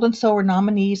 10 Golden Sower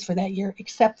nominees for that year,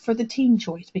 except for the teen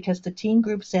choice, because the teen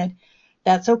group said,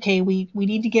 that's okay, we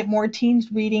need to get more teens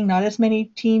reading. Not as many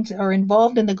teens are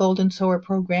involved in the Golden Sower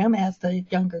program as the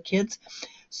younger kids.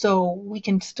 So we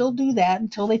can still do that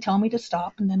until they tell me to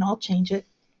stop, and then I'll change it.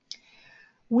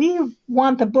 We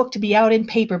want the book to be out in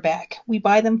paperback. We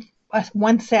buy them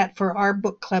one set for our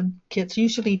book club kids,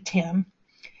 usually 10.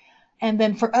 And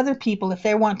then for other people, if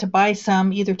they want to buy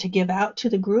some either to give out to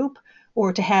the group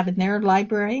or to have in their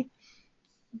library,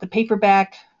 the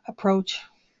paperback approach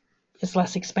is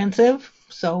less expensive,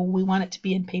 so we want it to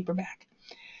be in paperback.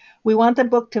 We want the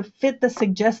book to fit the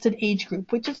suggested age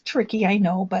group, which is tricky, I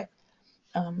know, but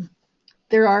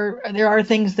there are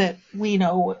things that we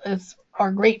know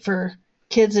are great for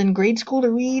kids in grade school to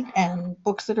read and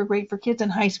books that are great for kids in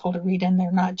high school to read, and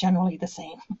they're not generally the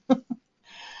same.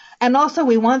 And also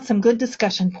we want some good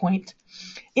discussion points.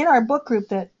 In our book group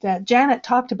that Janet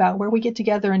talked about, where we get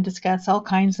together and discuss all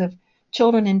kinds of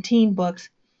children and teen books,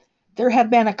 there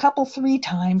have been a couple, 3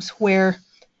 times where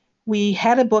we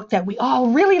had a book that we all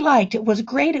really liked. It was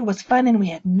great, it was fun, and we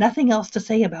had nothing else to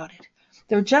say about it.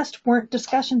 There just weren't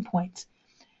discussion points.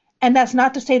 And that's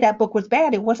not to say that book was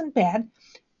bad. It wasn't bad.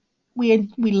 We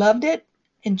loved it,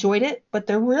 enjoyed it, but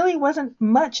there really wasn't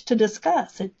much to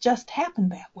discuss. It just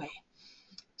happened that way.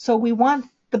 So we want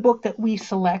the book that we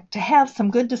select to have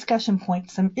some good discussion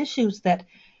points, some issues that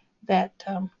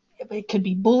it could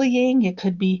be bullying, it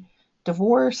could be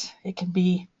divorce, it could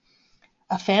be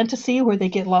a fantasy where they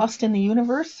get lost in the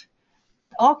universe,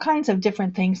 all kinds of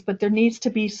different things, but there needs to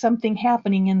be something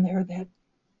happening in there that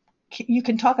you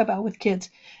can talk about with kids.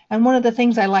 And one of the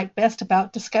things I like best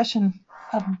about discussion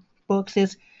of books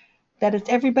is that it's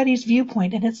everybody's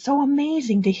viewpoint, and it's so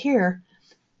amazing to hear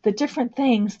the different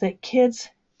things that kids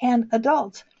and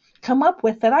adults come up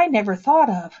with that I never thought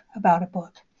of about a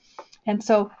book. And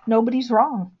so nobody's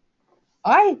wrong.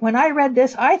 When I read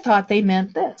this, I thought they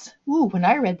meant this. Ooh, when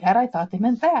I read that, I thought they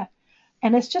meant that.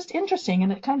 And it's just interesting,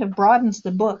 and it kind of broadens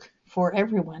the book for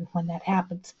everyone when that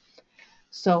happens.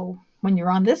 So when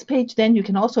you're on this page, then you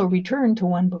can also return to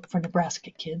One Book for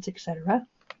Nebraska Kids, etc.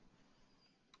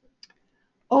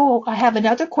 Oh, I have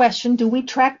another question. Do we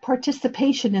track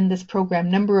participation in this program,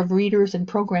 number of readers and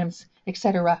programs,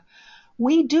 etc.?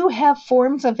 We do have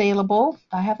forms available.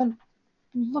 I haven't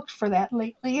looked for that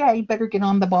lately. I better get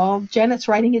on the ball. Janet's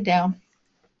writing it down.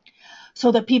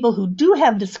 So that people who do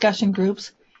have discussion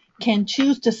groups can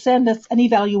choose to send us an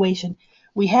evaluation.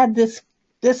 We had this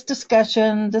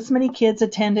discussion, this many kids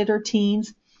attended or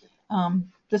teens.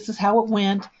 This is how it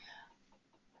went,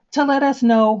 to let us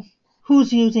know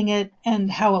who's using it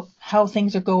and how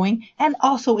things are going, and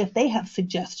also if they have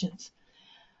suggestions.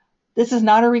 This is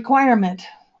not a requirement.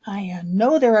 I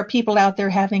know there are people out there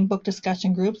having book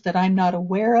discussion groups that I'm not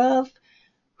aware of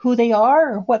who they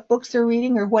are or what books they're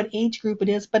reading or what age group it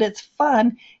is, but it's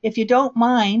fun if you don't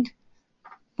mind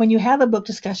when you have a book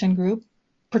discussion group,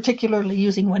 particularly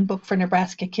using One Book for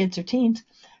Nebraska Kids or Teens,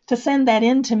 to send that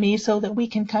in to me so that we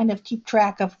can kind of keep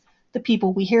track of the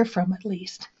people we hear from at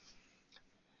least.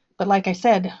 But like I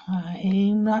said,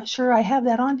 I'm not sure I have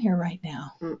that on here right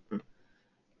now. Mm-mm.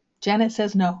 Janet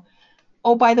says no.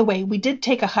 Oh, by the way, we did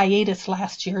take a hiatus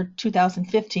last year,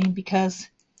 2015, because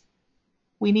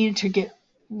we needed to get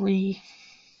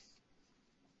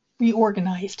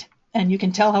reorganized. And you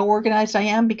can tell how organized I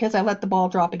am because I let the ball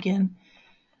drop again.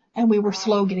 And we were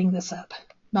slow getting this up.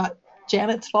 Not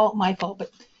Janet's fault, my fault,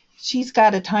 but she's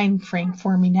got a time frame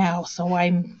for me now, so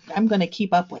I'm going to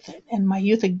keep up with it. And my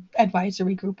youth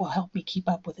advisory group will help me keep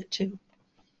up with it too.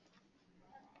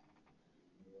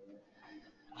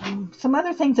 Some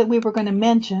other things that we were going to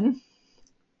mention.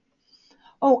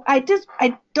 Oh, I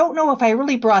don't know if I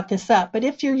really brought this up, but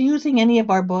if you're using any of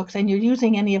our books and you're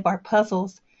using any of our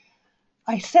puzzles,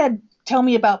 I said, tell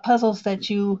me about puzzles that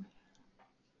you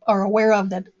are aware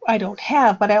of that I don't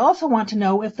have, but I also want to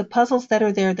know if the puzzles that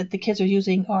are there that the kids are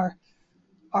using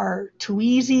are too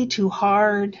easy, too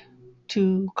hard,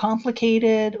 too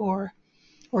complicated, or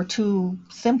too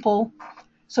simple,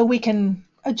 so we can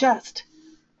adjust.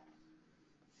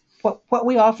 What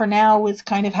we offer now is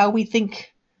kind of how we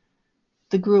think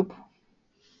the group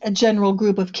a general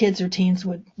group of kids or teens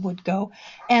would go.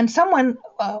 And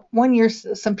one year,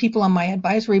 some people on my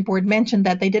advisory board mentioned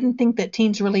that they didn't think that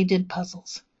teens really did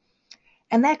puzzles.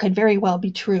 And that could very well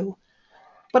be true.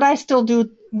 But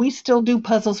we still do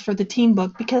puzzles for the teen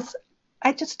book because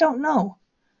I just don't know.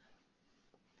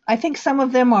 I think some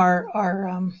of them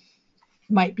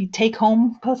might be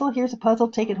take-home puzzle. Here's a puzzle,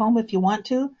 take it home if you want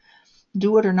to,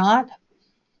 do it or not,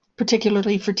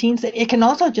 particularly for teens. It can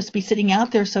also just be sitting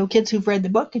out there so kids who've read the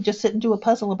book can just sit and do a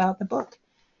puzzle about the book.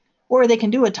 Or they can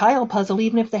do a tile puzzle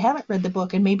even if they haven't read the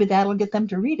book, and maybe that'll get them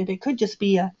to read it. It could just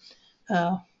be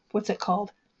what's it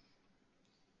called?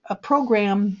 A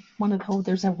program,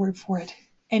 there's a word for it.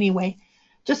 Anyway,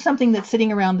 just something that's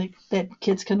sitting around that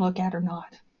kids can look at or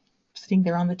not, sitting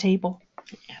there on the table.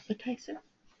 Appetizer?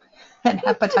 An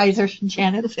appetizer,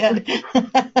 Janet said.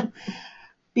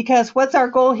 Because what's our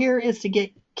goal here is to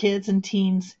get kids and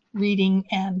teens reading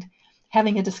and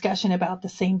having a discussion about the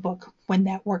same book when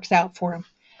that works out for them.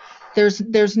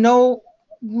 There's no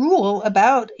rule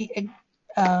about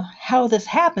how this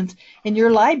happens. In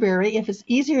your library, if it's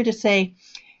easier to say,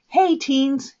 hey,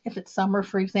 teens, if it's summer,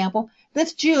 for example,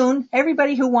 this June,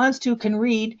 everybody who wants to can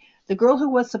read The Girl Who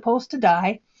Was Supposed to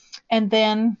Die, and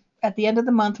then at the end of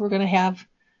the month, we're going to have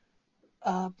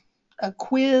a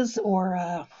quiz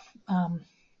or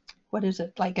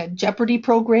like a Jeopardy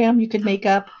program you could make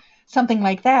up, something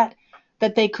like that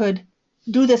they could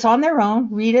do this on their own,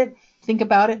 read it, think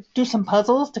about it, do some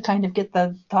puzzles to kind of get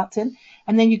the thoughts in.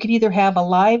 And then you could either have a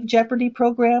live Jeopardy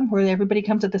program where everybody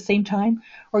comes at the same time,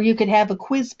 or you could have a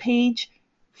quiz page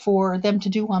for them to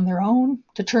do on their own,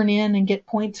 to turn in and get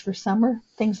points for summer,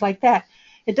 things like that.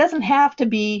 It doesn't have to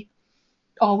be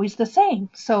always the same.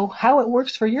 So how it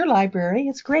works for your library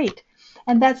is great.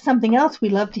 And that's something else we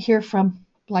love to hear from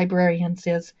librarians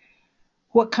is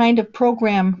what kind of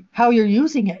program, how you're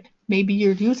using it. Maybe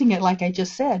you're using it, like I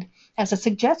just said, as a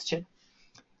suggestion.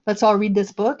 Let's all read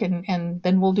this book and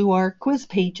then we'll do our quiz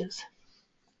pages.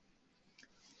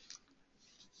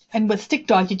 And with Stick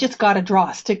Dog, you just got to draw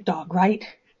a stick dog, right?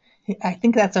 I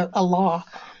think that's a law.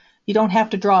 You don't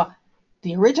have to draw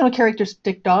the original character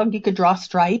Stick Dog. You could draw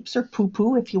Stripes or Poo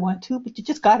Poo if you want to, but you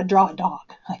just got to draw a dog,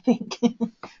 I think.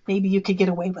 Maybe you could get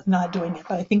away with not doing it,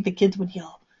 but I think the kids would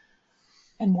yell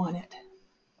and want it.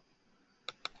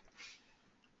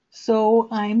 So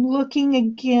I'm looking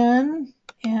again,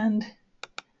 and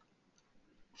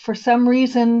for some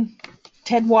reason,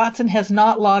 Ted Watson has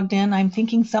not logged in. I'm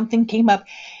thinking something came up.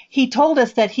 He told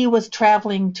us that he was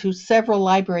traveling to several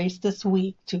libraries this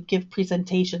week to give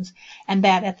presentations, and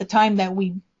that at the time that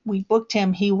we booked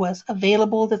him, he was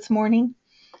available this morning.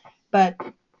 But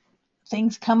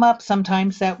things come up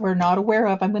sometimes that we're not aware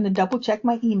of. I'm going to double check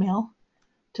my email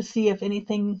to see if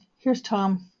anything. Here's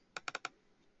Tom.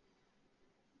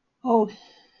 Oh,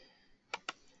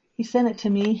 he sent it to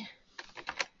me.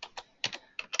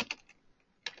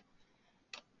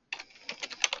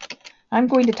 I'm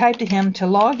going to type to him to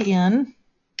log in.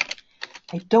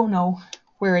 I don't know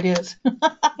where it is.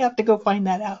 I have to go find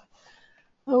that out.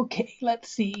 Okay, let's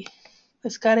see.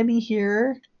 It's got to be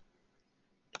here.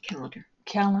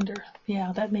 Calendar.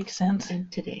 Yeah, that makes sense.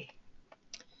 And today.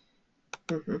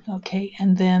 Mm-hmm. Okay,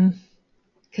 and then...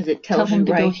 Because it tells you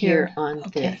right here on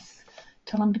this.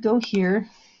 Tell him to go here.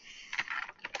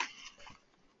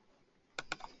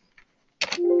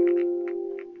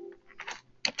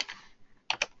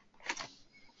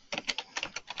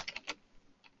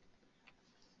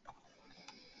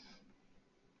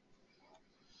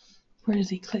 Where does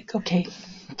he click? Okay,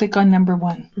 click on number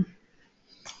 1.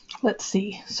 Let's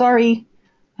see. Sorry,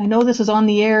 I know this is on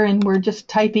the air and we're just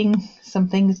typing some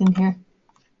things in here.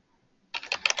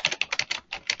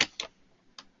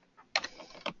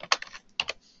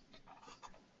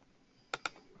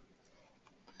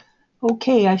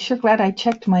 Okay, I'm sure glad I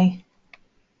checked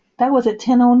that was at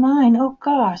 10:09. Oh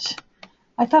gosh,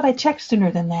 I thought I checked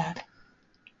sooner than that.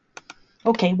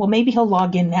 Okay, well maybe he'll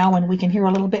log in now and we can hear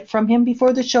a little bit from him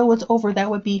before the show is over. That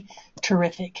would be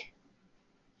terrific.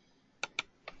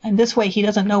 And this way he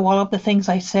doesn't know all of the things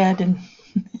I said, and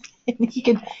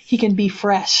he can be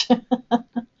fresh.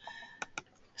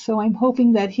 So I'm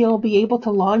hoping that he'll be able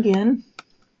to log in.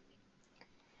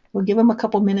 We'll give him a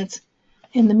couple minutes.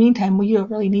 In the meantime, you don't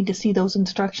really need to see those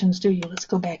instructions, do you? Let's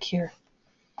go back here.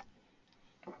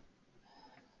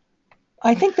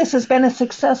 I think this has been a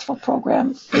successful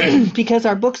program because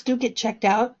our books do get checked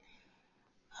out.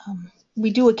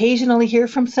 We do occasionally hear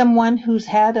from someone who's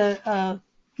had a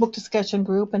book discussion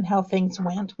group and how things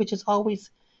went, which is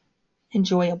always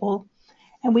enjoyable.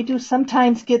 And we do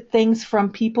sometimes get things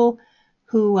from people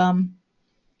who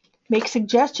make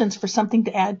suggestions for something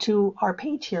to add to our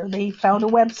page here. They found a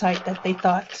website that they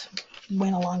thought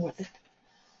went along with it.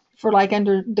 For like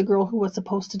under The Girl Who Was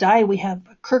Supposed to Die, we have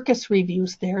Kirkus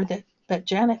reviews there that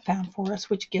Janet found for us,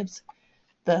 which gives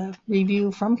the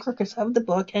review from Kirkus of the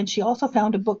book, and she also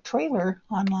found a book trailer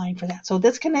online for that. So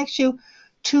this connects you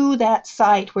to that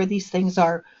site where these things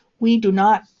are. We do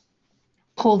not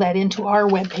pull that into our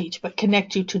webpage, but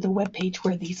connect you to the webpage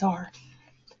where these are,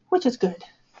 which is good.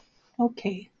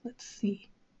 Okay, let's see.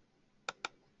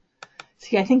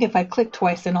 See, I think if I click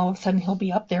twice, then all of a sudden he'll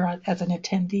be up there as an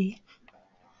attendee.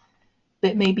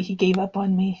 That maybe he gave up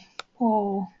on me.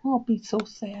 Oh, I'll be so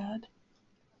sad.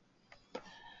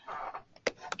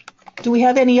 Do we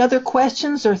have any other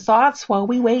questions or thoughts while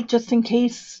we wait, just in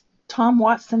case Tom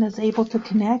Watson is able to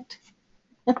connect?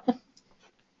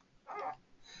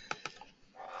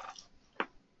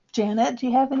 Janet, do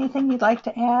you have anything you'd like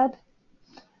to add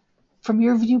from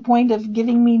your viewpoint of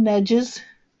giving me nudges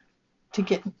to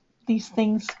get these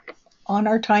things on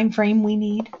our time frame we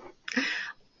need?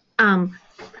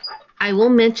 I will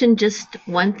mention just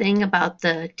one thing about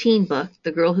the teen book,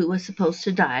 The Girl Who Was Supposed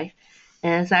to Die.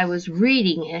 As I was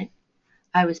reading it,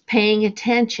 I was paying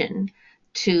attention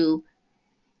to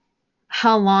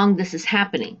how long this is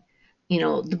happening. You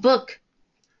know, the book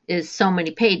is so many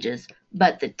pages,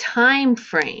 but the time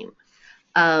frame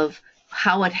of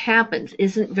how it happens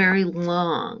isn't very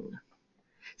long.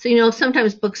 So, you know,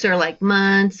 sometimes books are like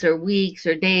months or weeks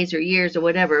or days or years or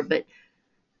whatever, but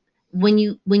when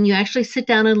you actually sit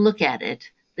down and look at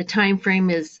it, the time frame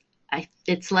is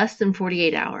it's less than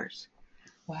 48 hours.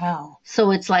 Wow.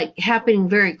 So it's like happening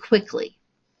very quickly.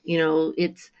 You know,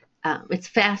 it's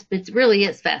fast, but it really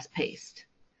is fast paced.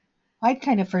 I'd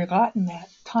kind of forgotten that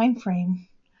time frame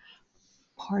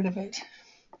part of it.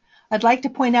 I'd like to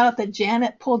point out that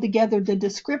Janet pulled together the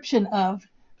description of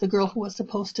The Girl Who Was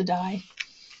Supposed to Die.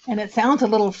 And it sounds a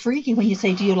little freaky when you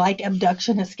say, do you like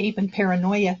abduction, escape, and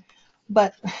paranoia?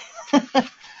 But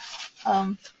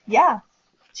yeah,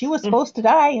 she was supposed to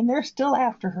die, and they're still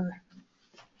after her.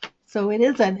 So it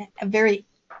is a very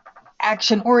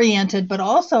action-oriented, but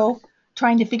also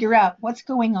trying to figure out what's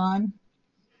going on,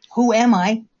 who am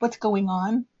I, what's going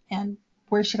on, and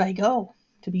where should I go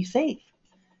to be safe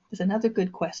is another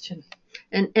good question.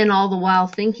 And all the while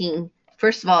thinking,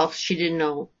 first of all, she didn't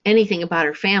know anything about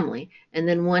her family. And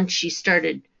then once she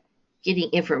started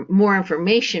getting more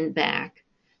information back,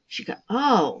 she got,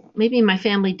 oh, maybe my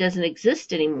family doesn't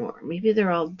exist anymore. Maybe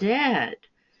they're all dead.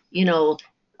 You know,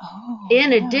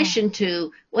 in addition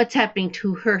to what's happening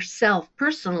to herself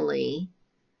personally,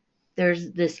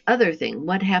 there's this other thing.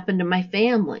 What happened to my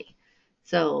family?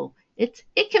 So it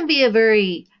can be a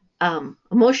very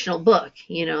emotional book,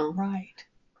 you know. Right.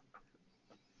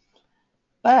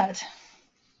 But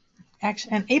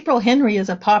actually, and April Henry is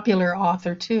a popular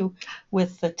author too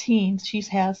with the teens. She's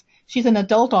an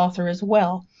adult author as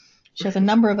well. She has a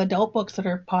number of adult books that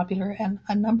are popular and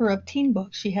a number of teen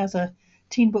books. She has a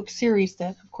teen book series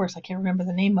that, of course, I can't remember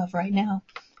the name of right now,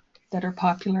 that are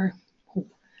popular. Oh,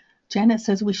 Janet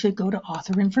says we should go to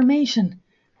author information.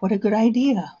 What a good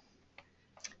idea.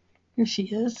 Here she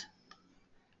is.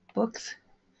 Books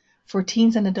for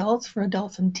teens and adults, for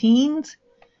adults and teens.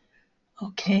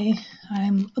 Okay,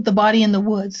 I'm The Body in the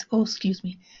Woods. Oh, excuse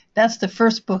me. That's the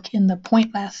first book in the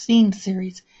Point Last Seen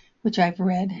series, which I've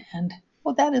read, and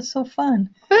well, that is so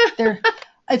fun.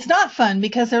 It's not fun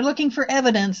because they're looking for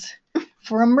evidence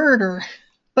for a murder,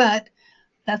 but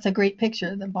that's a great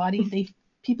picture. The body,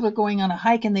 people are going on a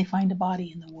hike and they find a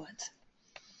body in the woods.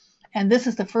 And this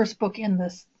is the first book in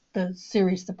the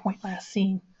series, The Point Last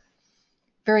Seen.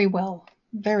 Very well,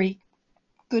 very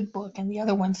good book, and the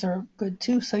other ones are good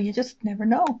too, so you just never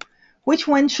know which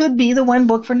one should be the one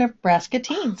book for Nebraska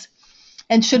teens.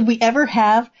 And should we ever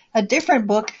have a different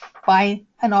book by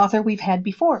an author we've had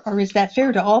before, or is that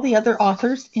fair to all the other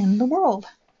authors in the world?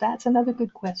 That's another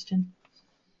good question.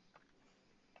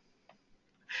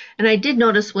 And I did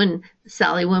notice when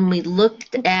we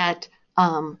looked at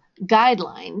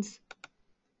guidelines, is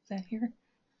that here?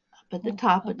 Up at the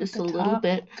top, but just a little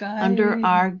bit under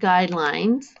our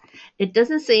guidelines, it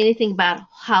doesn't say anything about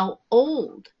how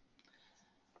old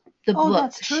the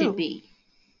book should be.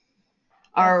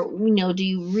 Or, you know, do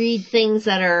you read things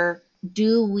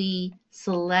do we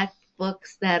select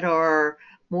books that are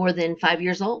more than 5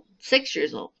 years old, 6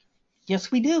 years old?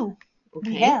 Yes, we do. Okay.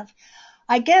 We have.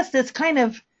 I guess that's kind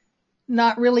of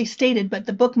not really stated, but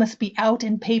the book must be out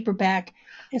in paperback.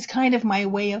 It's kind of my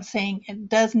way of saying it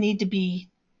does need to be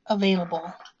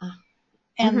available.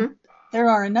 And there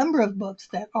are a number of books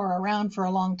that are around for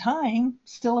a long time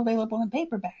still available in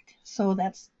paperback. So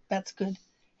that's good.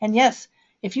 And yes,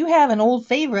 if you have an old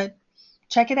favorite,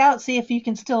 check it out, see if you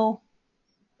can still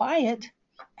buy it,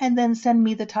 and then send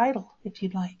me the title if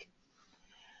you'd like.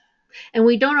 And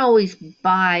we don't always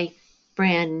buy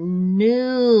brand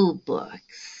new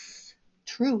books.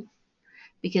 True.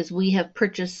 Because we have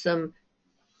purchased some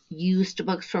used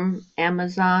books from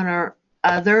Amazon or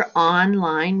other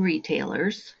online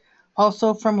retailers.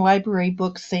 Also from library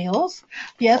book sales.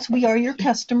 Yes, we are your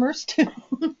customers too.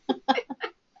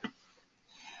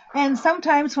 And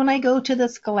sometimes when I go to the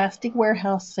Scholastic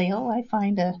Warehouse sale, I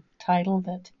find a title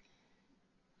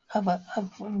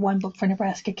of one book for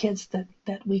Nebraska Kids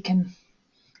that we can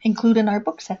include in our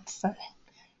book sets.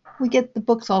 We get the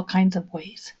books all kinds of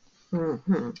ways.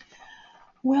 Mm-hmm.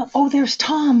 Well, there's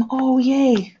Tom. Oh,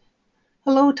 yay.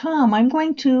 Hello, Tom. I'm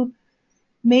going to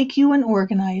make you an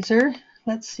organizer.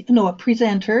 Let's see. No, a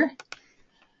presenter.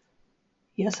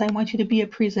 Yes, I want you to be a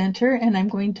presenter, and I'm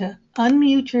going to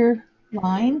unmute your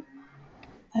line.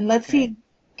 And let's see.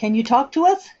 Can you talk to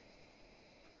us?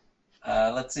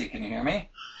 Let's see. Can you hear me?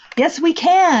 Yes, we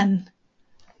can.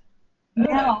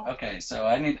 Now. Okay, so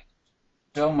I need to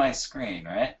show my screen,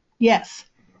 right? Yes.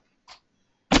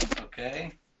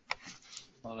 Okay.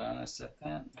 Hold on a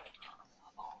second.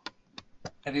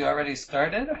 Have you already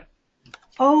started?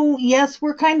 Oh, yes,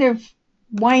 we're kind of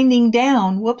winding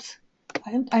down. Whoops.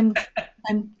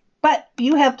 But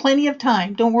you have plenty of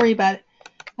time. Don't worry about it.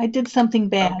 I did something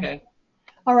bad. Okay.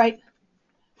 All right.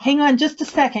 Hang on just a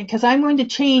second, because I'm going to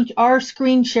change our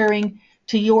screen sharing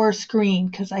to your screen,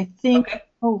 because I think,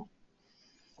 well,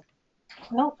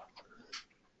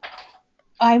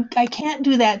 I can't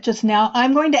do that just now.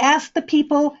 I'm going to ask the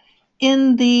people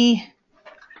in the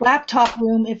laptop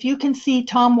room if you can see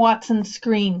Tom Watson's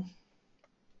screen.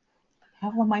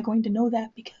 How am I going to know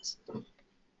that? Because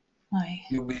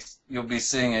you'll be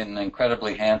seeing an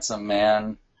incredibly handsome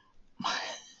man.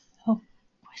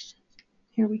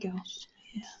 Here we go.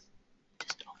 Yeah.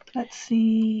 Let's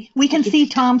see. We can see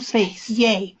Tom's face.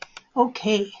 Yay.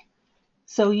 Okay.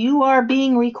 So you are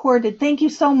being recorded. Thank you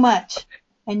so much.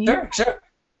 And you... Sure.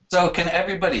 So can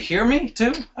everybody hear me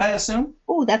too, I assume?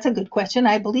 Oh, that's a good question.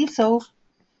 I believe so.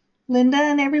 Linda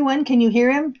and everyone, can you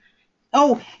hear him?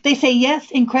 Oh, they say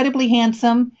yes, incredibly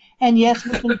handsome, and yes,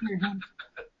 we can hear him.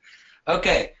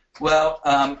 Okay. Well,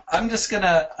 I'm just going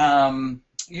to,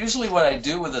 usually what I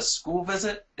do with a school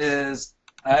visit is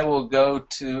I will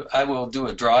do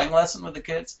a drawing lesson with the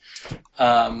kids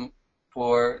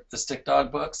for the Stick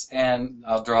Dog books, and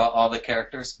I'll draw all the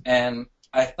characters. And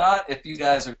I thought if you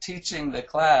guys are teaching the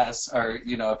class, or,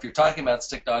 if you're talking about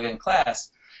Stick Dog in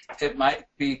class, it might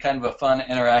be kind of a fun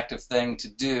interactive thing to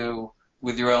do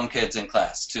with your own kids in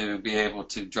class, to be able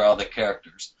to draw the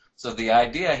characters. So the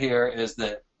idea here is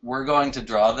that we're going to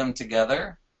draw them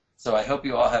together. So I hope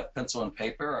you all have pencil and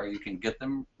paper, or you can get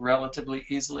them relatively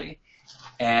easily.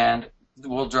 And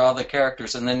we'll draw the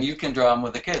characters, and then you can draw them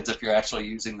with the kids if you're actually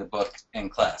using the book in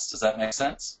class. Does that make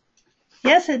sense?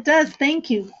 Yes, it does. Thank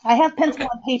you. I have pencil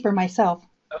and paper myself.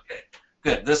 Okay,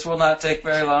 good. This will not take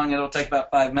very long. It'll take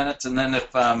about 5 minutes, and then if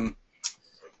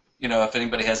if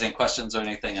anybody has any questions or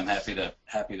anything, I'm happy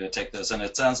to take those. And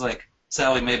it sounds like,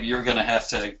 Sally, maybe you're going to have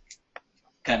to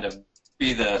kind of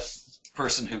be the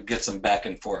person who gets them back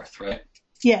and forth, right?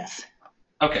 Yes.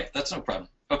 Okay, that's no problem.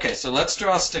 Okay, so let's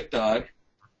draw a Stick Dog,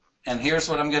 and here's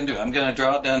what I'm going to do. I'm going to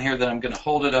draw it down here, then I'm going to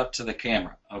hold it up to the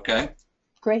camera, okay?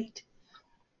 Great.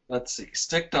 Let's see.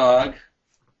 Stick Dog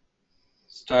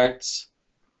starts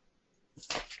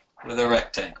with a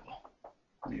rectangle.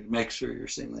 I need to make sure you're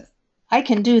seeing that. I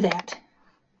can do that.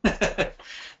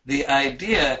 The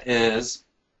idea is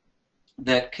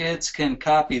that kids can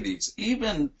copy these.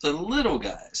 Even the little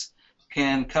guys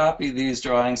can copy these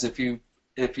drawings if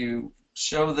you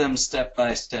show them step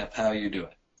by step how you do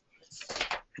it.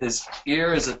 His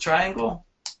ear is a triangle.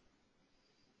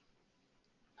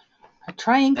 A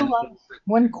triangle on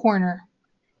one corner.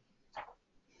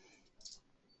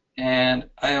 And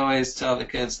I always tell the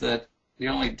kids that the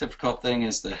only difficult thing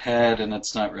is the head, and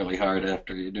it's not really hard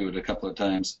after you do it a couple of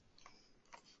times.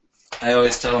 I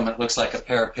always tell them it looks like a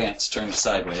pair of pants turned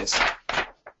sideways.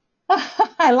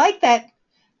 I like that.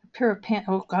 A pair of pants.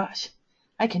 Oh, gosh.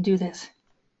 I can do this.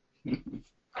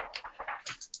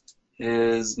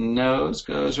 His nose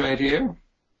goes right here.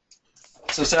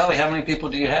 So, Sally, how many people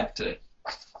do you have today?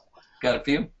 Got a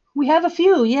few? We have a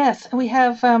few, yes. We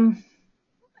have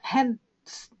had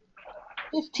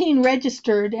 15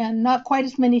 registered, and not quite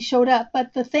as many showed up.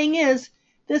 But the thing is,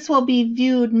 this will be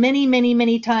viewed many, many,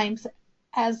 many times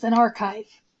as an archive.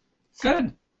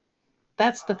 Good.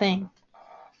 That's the thing.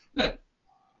 Good.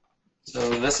 So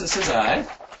this is his eye.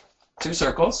 2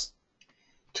 circles.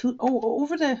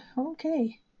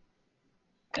 Okay.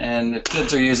 And the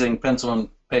kids are using pencil and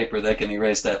paper, they can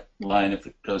erase that line if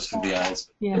it goes through the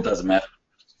eyes. Yeah. It doesn't matter.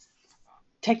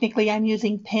 Technically, I'm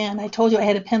using pen. I told you I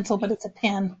had a pencil, but it's a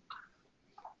pen.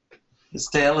 His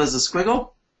tail is a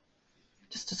squiggle.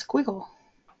 Just a squiggle.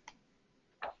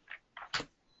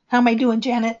 How am I doing,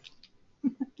 Janet?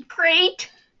 Great.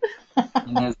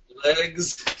 And his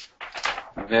legs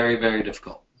are very, very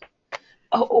difficult.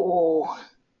 Oh.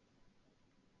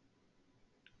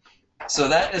 So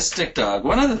that is Stick Dog.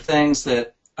 One of the things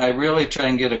that I really try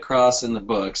and get across in the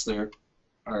books, there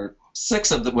are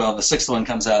 6 of the, well, the 6th one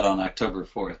comes out on October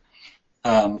 4th.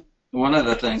 One of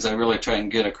the things I really try and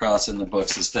get across in the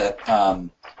books is that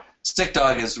Stick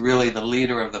Dog is really the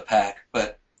leader of the pack,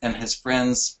 and his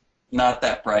friends not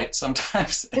that bright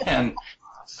sometimes, and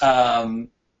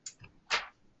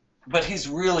but he's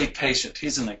really patient.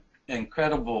 He's an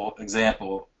incredible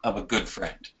example of a good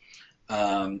friend,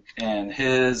 and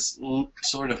his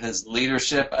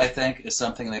leadership, I think, is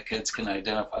something that kids can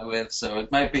identify with. So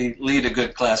it might lead a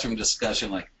good classroom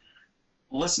discussion, like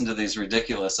listen to these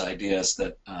ridiculous ideas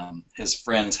that his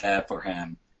friends have for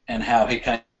him, and how he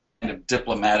kind of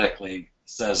diplomatically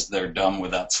says they're dumb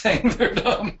without saying they're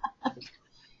dumb.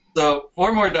 So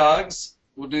 4 more dogs.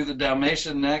 We'll do the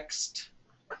Dalmatian next,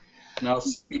 and I'll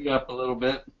speed up a little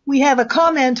bit. We have a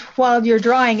comment while you're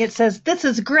drawing. It says, "This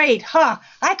is great. Ha!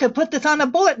 I could put this on a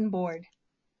bulletin board."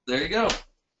 There you go.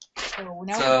 So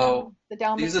now So the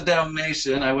Dalmatian. he's a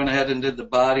Dalmatian. I went ahead and did the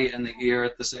body and the ear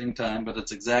at the same time, but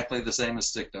it's exactly the same as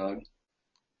Stick Dog.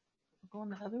 Going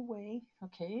the other way.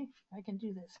 Okay, I can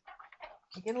do this.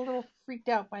 I get a little freaked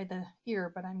out by the ear,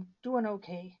 but I'm doing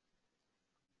okay.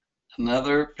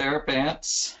 Another pair of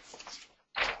pants.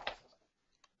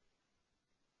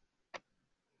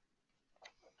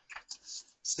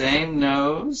 Same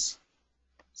nose,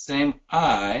 same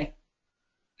eye,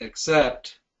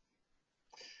 except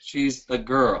she's a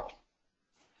girl.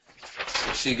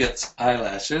 So she gets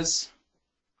eyelashes.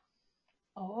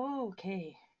 Oh,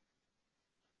 okay.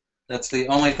 That's the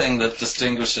only thing that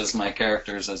distinguishes my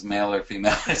characters as male or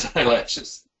female is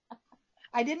eyelashes.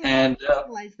 I didn't And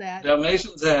realize that.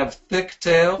 Dalmatians have thick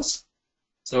tails,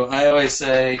 so I always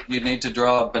say you need to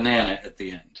draw a banana at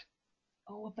the end.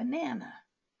 Oh, a banana.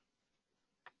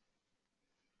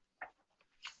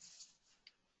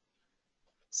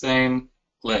 Same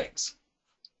legs.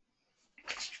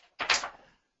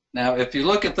 Now, if you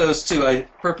look at those two, I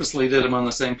purposely did them on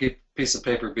the same piece of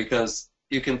paper because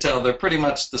you can tell they're pretty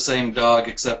much the same dog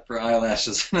except for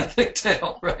eyelashes and a thick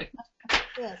tail, right?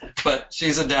 Yes. But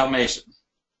she's a Dalmatian.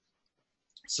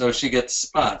 So she gets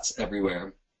spots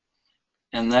everywhere.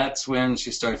 And that's when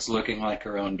she starts looking like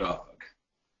her own dog.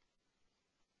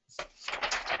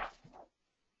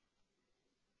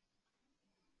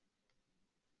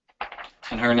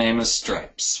 And her name is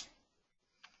Stripes.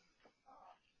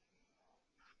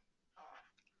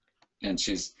 And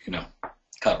she's,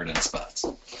 covered in spots.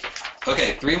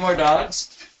 Okay, 3 more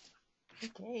dogs.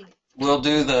 Okay. We'll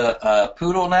do the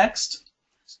poodle next.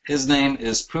 His name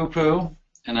is Poo Poo,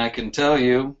 and I can tell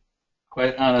you,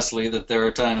 quite honestly, that there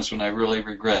are times when I really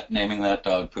regret naming that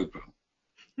dog Poo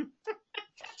Poo.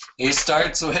 He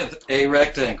starts with a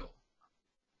rectangle.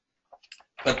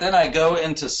 But then I go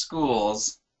into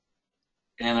schools,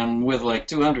 and I'm with like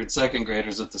 200 second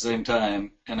graders at the same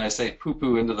time, and I say poo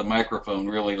poo into the microphone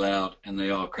really loud, and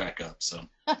they all crack up. So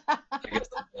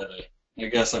I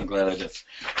guess I'm glad I did.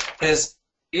 His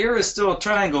ear is still a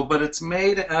triangle, but it's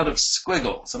made out of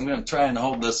squiggles. I'm going to try and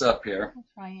hold this up here.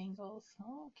 Triangles.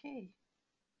 Okay.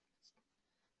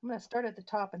 I'm going to start at the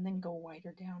top and then go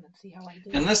wider down and see how I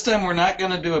do. And this time we're not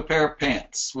going to do a pair of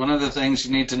pants. One of the things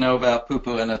you need to know about Poo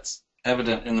Poo, and it's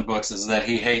evident in the books, is that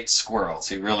he hates squirrels.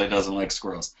 He really doesn't like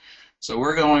squirrels. So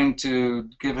we're going to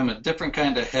give him a different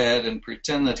kind of head and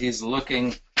pretend that he's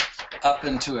looking up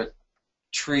into a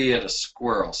tree at a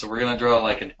squirrel. So we're going to draw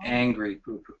like an angry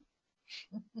Poo Poo.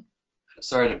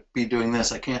 Sorry to be doing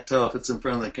this. I can't tell if it's in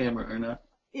front of the camera or not.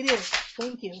 It is.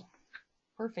 Thank you.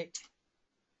 Perfect.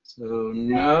 So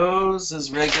nose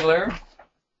is regular.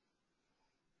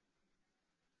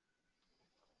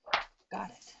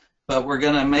 Got it. But we're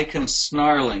going to make him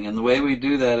snarling, and the way we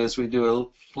do that is we do a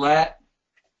flat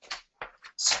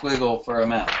squiggle for a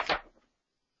mouth.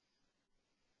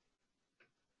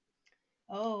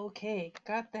 Oh, okay.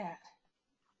 Got that.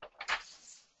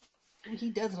 He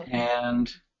does look. And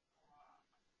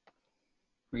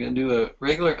we're going to do a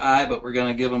regular eye, but we're going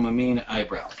to give him a mean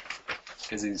eyebrow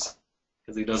because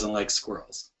he doesn't like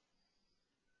squirrels.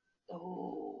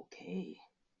 Oh, okay.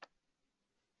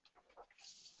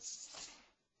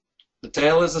 The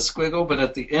tail is a squiggle, but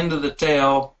at the end of the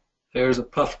tail, there's a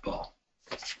puffball.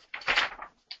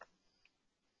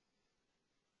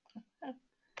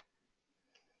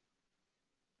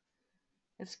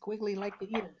 It's squiggly like the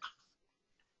ear.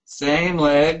 Same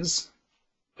legs,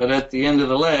 but at the end of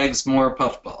the legs, more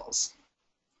puffballs.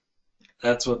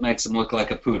 That's what makes him look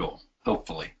like a poodle,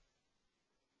 hopefully.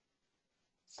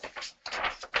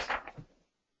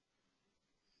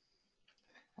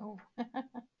 Oh.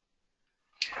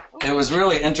 It was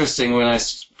really interesting when I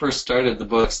first started the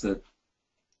books that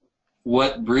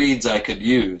what breeds I could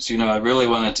use. You know, I really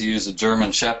wanted to use a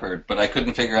German Shepherd, but I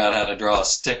couldn't figure out how to draw a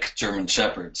stick German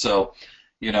Shepherd. So,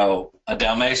 you know, a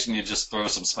Dalmatian, you just throw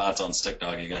some spots on stick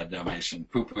dog, you got a Dalmatian.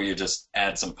 Poo-poo, you just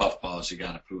add some puffballs, you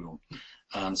got a poodle.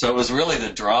 So it was really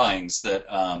the drawings that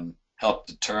helped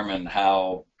determine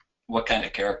what kind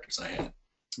of characters I had,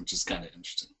 which is kind of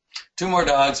interesting. Two more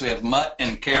dogs. We have Mutt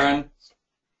and Karen.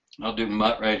 I'll do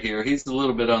Mutt right here. He's a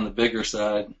little bit on the bigger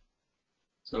side.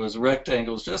 So his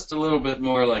rectangle is just a little bit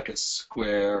more like a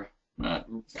square. Not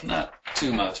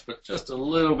too much, but just a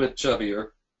little bit chubbier.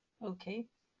 Okay.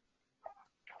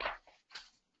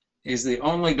 He's the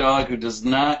only dog who does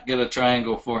not get a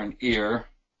triangle for an ear.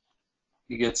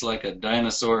 He gets like a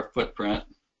dinosaur footprint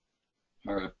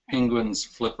or a penguin's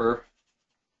flipper.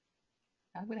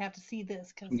 I'm going to have to see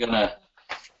this. I'm going to,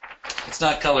 it's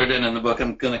not colored in the book.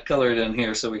 I'm going to color it in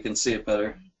here so we can see it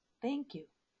better. Thank you.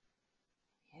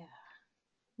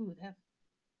 Ooh,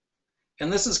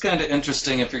 and this is kind of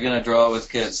interesting if you're going to draw it with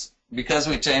kids. Because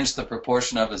we changed the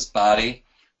proportion of his body,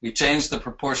 we changed the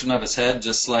proportion of his head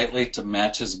just slightly to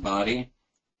match his body.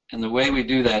 And the way we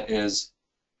do that is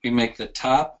we make the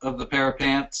top of the pair of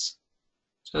pants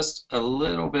just a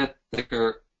little bit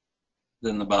thicker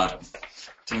than the bottom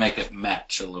to make it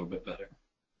match a little bit better.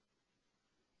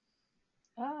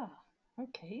 Ah,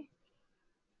 okay.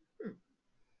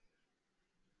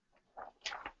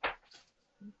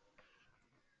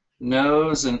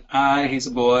 Nose and eye, he's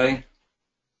a boy.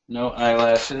 No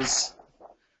eyelashes.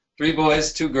 3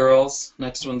 boys, 2 girls.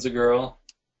 Next one's a girl.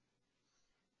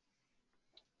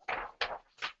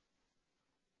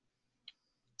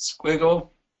 Squiggle.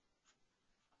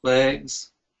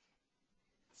 Legs.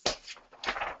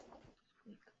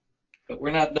 But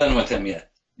we're not done with him yet.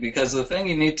 Because the thing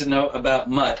you need to know about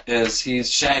Mutt is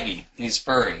he's shaggy, he's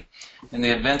furry. In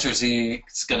the adventures,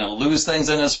 he's going to lose things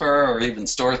in his fur or even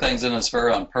store things in his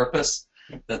fur on purpose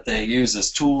that they use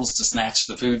as tools to snatch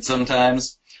the food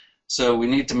sometimes. So we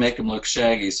need to make him look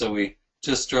shaggy, so we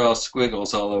just draw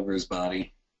squiggles all over his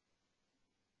body.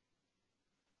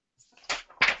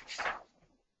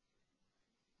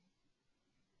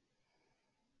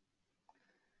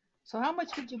 So how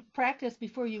much did you practice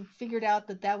before you figured out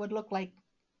that would look like,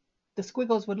 the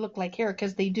squiggles would look like hair?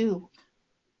 Because they do.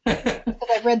 Because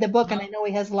I've read the book and I know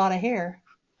he has a lot of hair.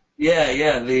 Yeah.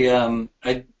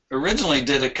 I originally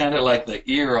did it kind of like the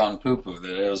ear on Poo-Poo,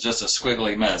 that it was just a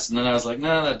squiggly mess. And then I was like,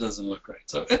 no, that doesn't look right.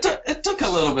 So it took a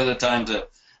little bit of time to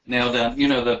nail down. You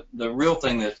know, the real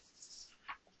thing that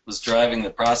was driving the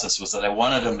process was that I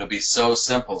wanted them to be so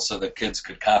simple so that kids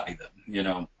could copy them, you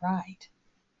know. Right.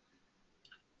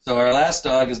 So our last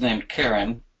dog is named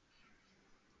Karen.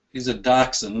 She's a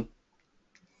dachshund.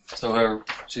 So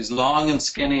she's long and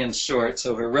skinny and short,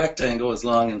 so her rectangle is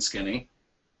long and skinny.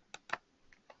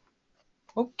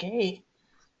 Okay.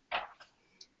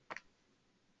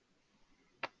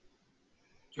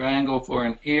 Triangle for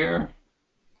an ear.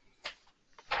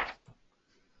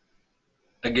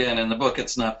 Again, in the book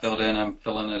it's not filled in. I'm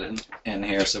filling it in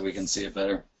here so we can see it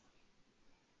better.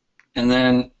 And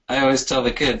then I always tell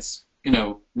the kids, you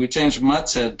know, we changed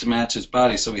Mutt's head to match his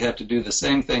body, so we have to do the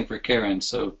same thing for Karen.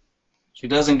 So she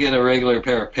doesn't get a regular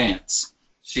pair of pants.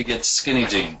 She gets skinny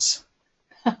jeans.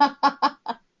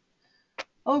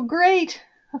 Oh, great.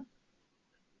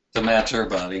 To match her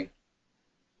body.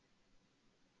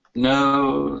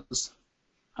 Nose,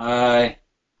 eye,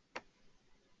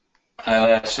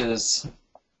 eyelashes.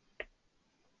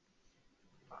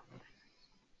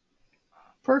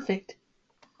 Perfect.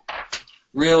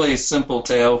 Really simple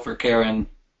tail for Karen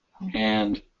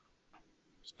and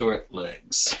short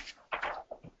legs.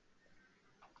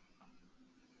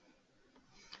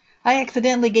 I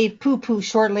accidentally gave Poo-Poo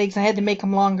short legs. I had to make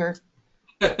them longer.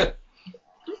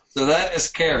 So that is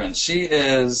Karen. She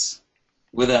is,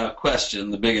 without question,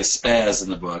 the biggest spaz in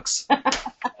the books.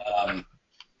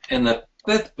 In the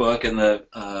 5th book, in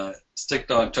the Stick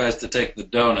Dog Tries to Take the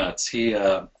Donuts,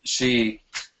 she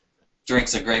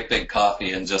drinks a great big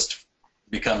coffee and just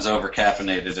becomes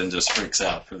over-caffeinated and just freaks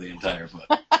out for the entire book.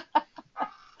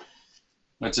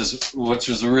 Which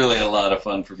was really a lot of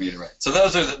fun for me to write. So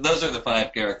those are the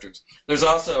 5 characters. There's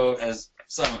also, as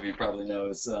some of you probably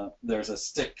know, there's a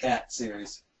Stick Cat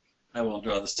series. I won't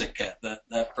draw the Stick Cat.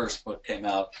 That first book came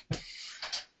out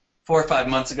 4 or 5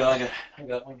 months ago. I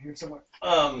got one here somewhere.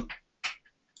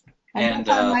 And And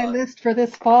that's on my list for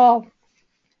this fall.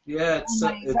 yeah, On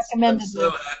my I'm recommended so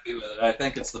list. happy with it. I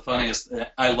think it's the funniest.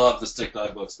 I love the Stick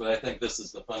Dog books, but I think this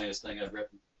is the funniest thing I've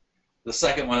written. The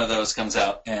second one of those comes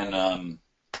out in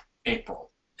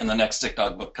April, and the next Stick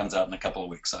Dog book comes out in a couple of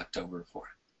weeks, October 4th.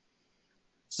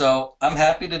 So I'm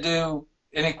happy to do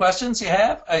any questions you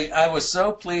have. I was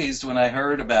so pleased when I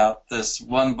heard about this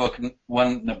one book,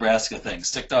 one Nebraska thing.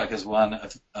 Stick Dog has won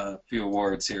a few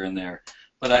awards here and there,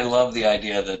 but I love the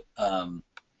idea that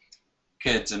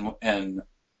kids in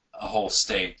a whole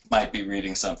state might be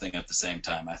reading something at the same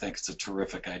time. I think it's a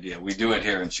terrific idea. We do it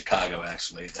here in Chicago,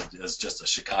 actually. It's just a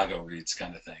Chicago Reads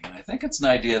kind of thing. And I think it's an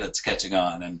idea that's catching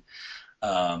on. And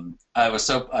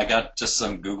I got just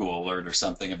some Google alert or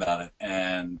something about it,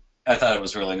 and I thought it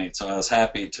was really neat. So I was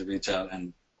happy to reach out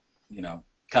and,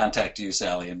 contact you,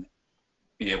 Sally, and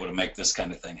be able to make this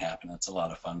kind of thing happen. It's a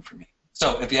lot of fun for me.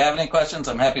 So if you have any questions,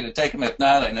 I'm happy to take them. If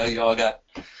not, I know you all got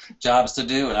jobs to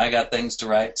do, and I got things to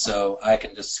write, so I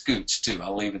can just scooch too.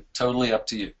 I'll leave it totally up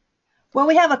to you. Well,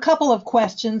 we have a couple of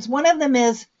questions. One of them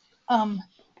is,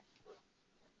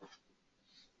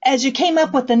 as you came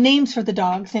up with the names for the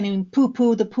dogs, and Poo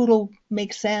Poo, the poodle,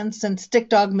 makes sense, and Stick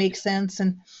Dog makes sense,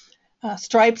 and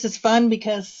Stripes is fun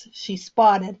because she's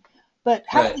spotted. But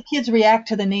how do the kids react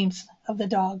to the names of the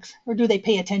dogs, or do they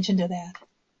pay attention to that?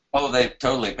 Oh, they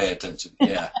totally pay attention,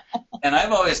 yeah. And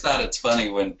I've always thought it's funny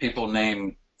when people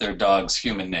name their dogs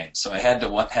human names. So I had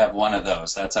to have one of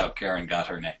those. That's how Karen got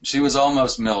her name. She was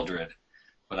almost Mildred,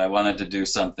 but I wanted to do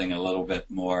something a little bit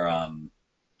more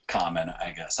common,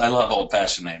 I guess. I love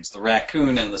old-fashioned names. The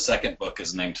raccoon in the second book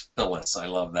is named Phyllis. I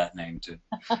love that name, too.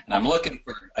 And I'm looking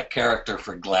for a character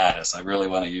for Gladys. I really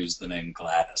want to use the name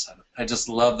Gladys. I just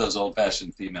love those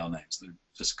old-fashioned female names. They're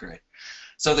just great.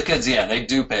 So the kids, yeah, they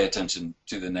do pay attention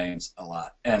to the names a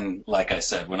lot. And like I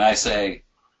said, when I say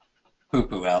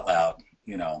poo-poo out loud,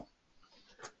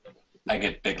 I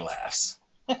get big laughs,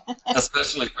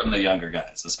 especially from the younger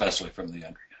guys,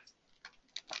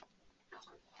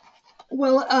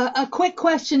 Well, a quick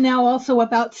question now also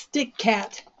about Stick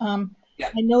Cat. Yeah.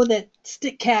 I know that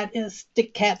Stick Cat is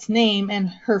Stick Cat's name, and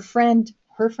her friend,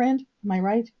 am I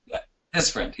right? Yeah,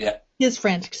 his friend, yeah. His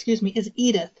friend, excuse me, is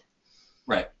Edith.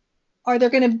 Right. Are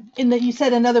there going to, you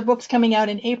said another book's coming out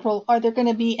in April, are there going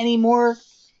to be any more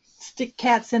Stick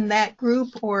Cats in that group,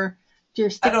 or do your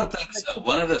Stick I don't think so.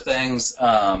 One of the things,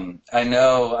 I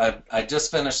know I just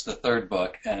finished the third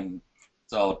book, and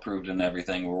it's all approved and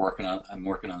everything. I'm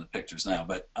working on the pictures now,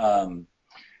 but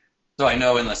so I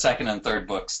know in the second and third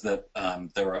books that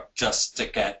there were just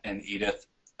Stick Cat and Edith.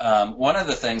 One of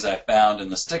the things I found in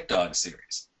the Stick Dog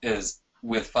series is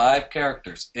with 5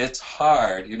 characters, it's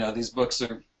hard. These books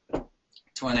are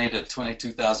 20 to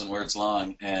 22,000 words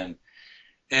long, and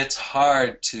it's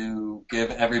hard to give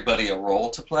everybody a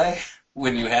role to play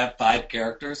when you have 5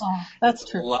 characters. Oh, that's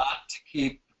true. A lot to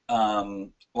keep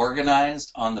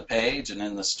organized on the page and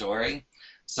in the story.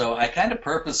 So I kind of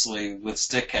purposely, with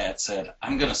Stick Cat, said,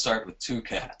 I'm going to start with 2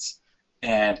 cats.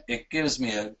 And it gives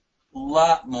me a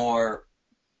lot more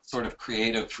sort of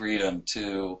creative freedom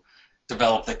to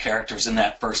develop the characters in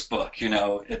that first book.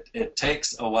 It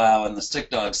takes a while in the Stick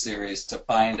Dog series to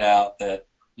find out that,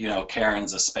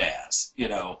 Karen's a spaz.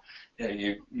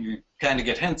 You kind of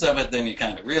get hints of it, then you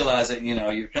kind of realize it.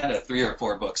 You're kind of 3 or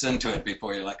 4 books into it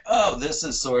before you're like, oh, this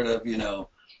is sort of,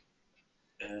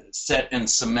 set in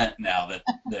cement now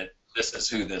that this is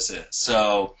who this is.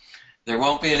 So there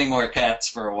won't be any more cats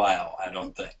for a while, I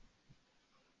don't think.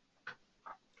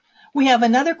 We have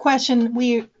another question.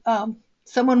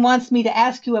 Someone wants me to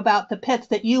ask you about the pets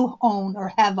that you own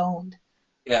or have owned.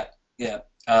 Yeah.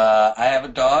 I have a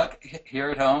dog here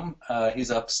at home. He's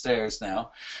upstairs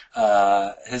now.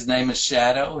 His name is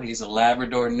Shadow. He's a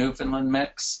Labrador Newfoundland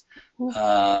mix.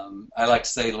 I like to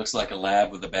say he looks like a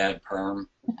lab with a bad perm.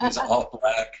 He's all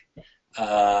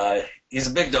black. He's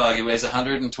a big dog. He weighs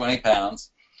 120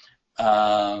 pounds.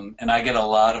 And I get a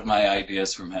lot of my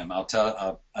ideas from him.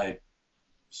 I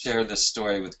share this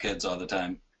story with kids all the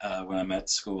time when I'm at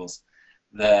schools,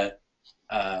 that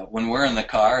when we're in the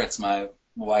car, it's my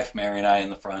wife Mary and I in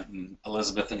the front, and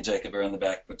Elizabeth and Jacob are in the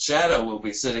back, but Shadow will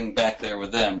be sitting back there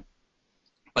with them,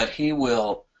 but he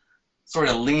will sort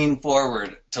of lean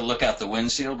forward to look out the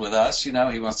windshield with us. He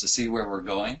wants to see where we're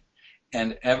going,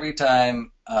 and every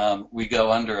time we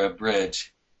go under a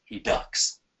bridge, he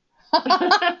ducks.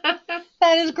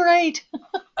 That is great.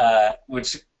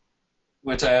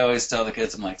 Which I always tell the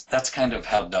kids, I'm like, that's kind of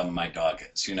how dumb my dog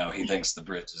is. He thinks the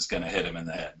bridge is going to hit him in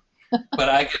the head. But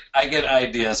I get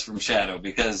ideas from Shadow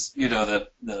because,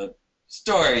 the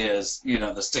story is,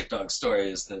 the stick dog story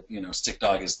is that, stick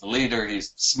dog is the leader,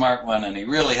 he's the smart one, and he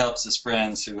really helps his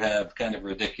friends who have kind of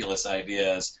ridiculous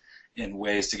ideas in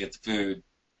ways to get the food,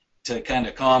 to kind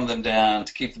of calm them down,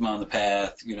 to keep them on the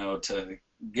path, to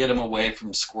get them away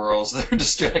from squirrels that are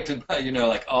distracted by,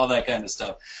 like all that kind of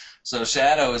stuff. So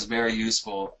Shadow is very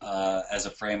useful as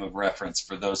a frame of reference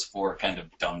for those 4 kind of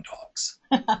dumb dogs.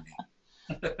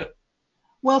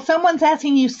 Well, someone's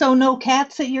asking you, so no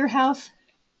cats at your house?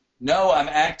 No, I'm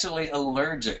actually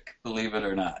allergic, believe it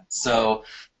or not. So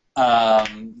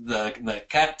the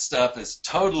cat stuff is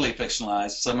totally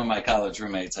fictionalized. Some of my college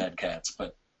roommates had cats,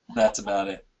 but that's about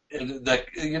it.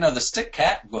 The Stick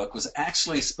Cat book was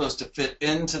actually supposed to fit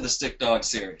into the Stick Dog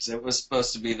series. It was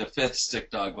supposed to be the 5th Stick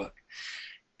Dog book.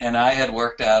 And I had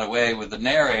worked out a way with the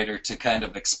narrator to kind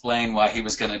of explain why he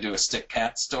was going to do a Stick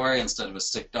Cat story instead of a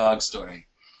Stick Dog story.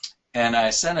 And I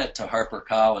sent it to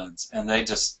HarperCollins, and they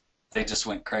just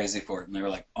went crazy for it. And they were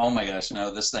like, oh my gosh,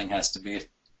 no, this thing has to be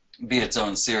its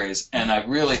own series. And I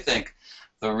really think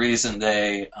the reason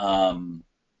they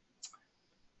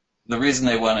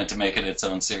wanted to make it its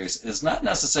own series is not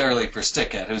necessarily for Stick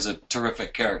Cat, who's a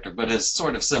terrific character, but is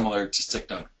sort of similar to Stick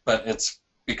Dog. But it's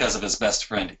because of his best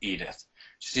friend, Edith.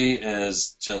 She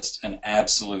is just an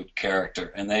absolute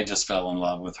character, and they just fell in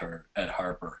love with her at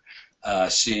Harper.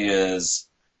 She's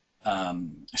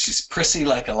prissy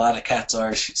like a lot of cats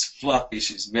are. She's fluffy.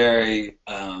 She's very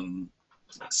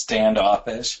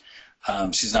standoffish.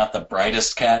 She's not the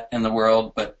brightest cat in the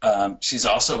world, but she's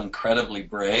also incredibly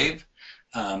brave.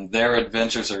 Their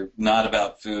adventures are not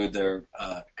about food. They're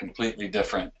completely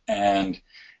different. And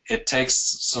it takes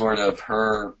sort of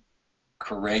her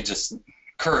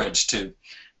courage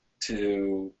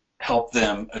to help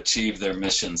them achieve their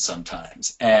missions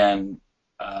sometimes. And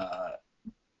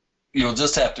you'll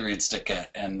just have to read Stick Cat,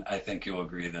 and I think you'll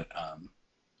agree that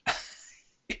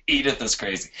Edith is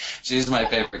crazy. She's my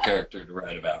favorite character to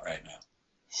write about right now.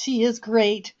 She is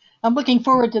great. I'm looking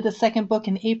forward to the 2nd book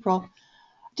in April.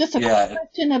 Just a quick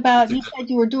question about, you said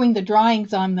you were doing the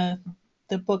drawings on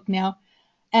the book now,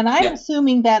 and I'm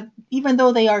assuming that even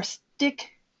though they are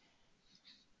stick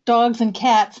dogs and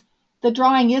cats, the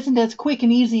drawing isn't as quick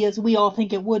and easy as we all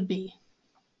think it would be.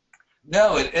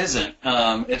 No, it isn't.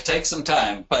 It takes some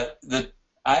time, but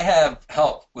I have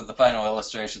help with the final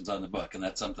illustrations on the book, and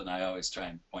that's something I always try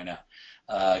and point out.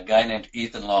 A guy named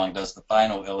Ethan Long does the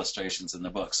final illustrations in the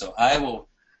book, so I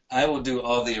will do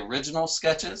all the original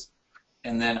sketches,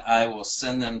 and then I will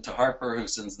send them to Harper, who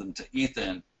sends them to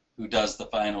Ethan, who does the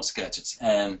final sketches.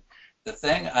 And the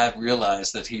thing I've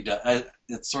realized that he does,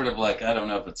 it's sort of like, I don't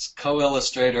know if it's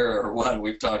co-illustrator or what.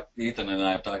 Ethan and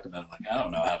I have talked about it, like, I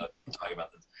don't know how to talk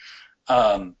about this.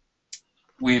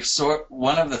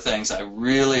 One of the things I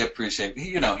really appreciate,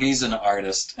 he's an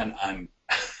artist, and I'm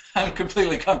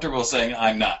completely comfortable saying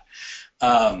I'm not.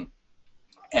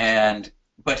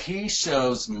 But he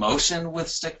shows motion with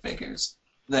stick figures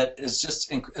that is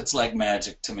just, it's like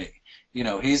magic to me.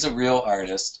 He's a real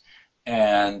artist,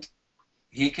 and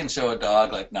he can show a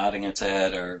dog like nodding its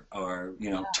head or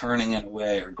turning it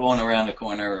away or going around a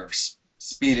corner or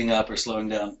speeding up or slowing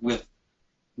down with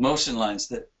motion lines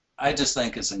that I just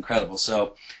think is incredible.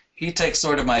 So he takes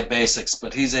sort of my basics,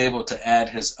 but he's able to add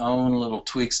his own little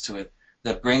tweaks to it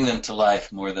that bring them to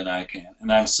life more than I can.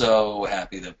 And I'm so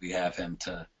happy that we have him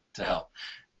to help.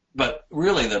 But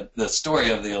really the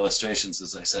story of the illustrations,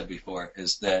 as I said before,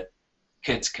 is that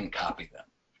kids can copy them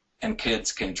and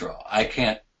kids can draw. I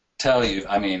can't tell you,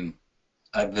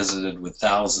 I've visited with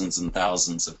thousands and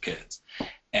thousands of kids,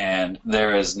 and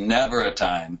there is never a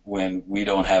time when we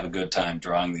don't have a good time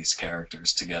drawing these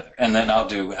characters together. And then I'll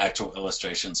do actual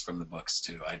illustrations from the books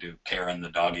too. I do Karen the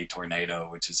Doggy Tornado,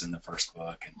 which is in the first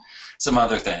book, and some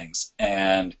other things.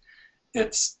 And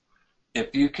it's,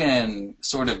 if you can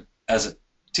sort of, as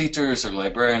teachers or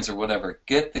librarians or whatever,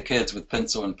 get the kids with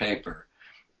pencil and paper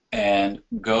and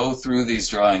go through these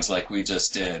drawings like we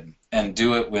just did and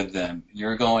do it with them,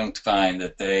 you're going to find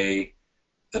that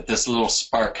this little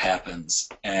spark happens,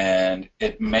 and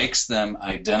it makes them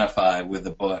identify with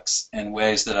the books in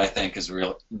ways that I think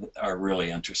are really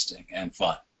interesting and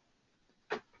fun.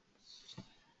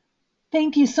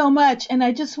 Thank you so much. And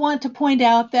I just want to point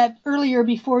out that earlier,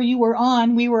 before you were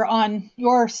on, we were on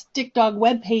your Stick Dog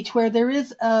webpage, where there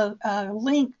is a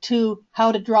link to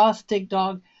how to draw a stick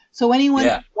dog. So anyone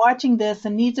watching this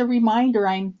and needs a reminder,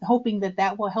 I'm hoping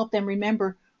that will help them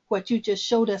remember what you just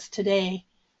showed us today,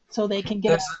 so they can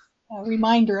get a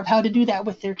reminder of how to do that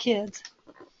with their kids.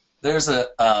 There's a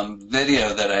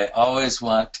video that I always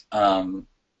want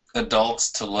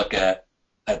adults to look at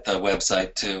the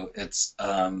website too. It's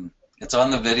on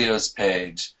the videos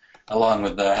page, along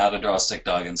with the how to draw a stick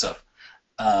dog and stuff.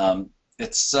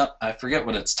 I forget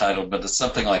what it's titled, but it's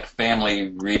something like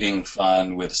Family Reading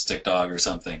Fun with Stick Dog or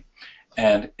something.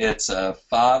 And it's a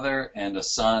father and a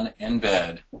son in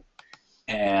bed,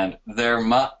 and they're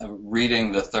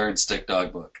reading the third Stick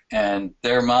Dog book. And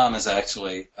their mom is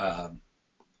actually,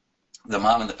 the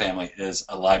mom in the family is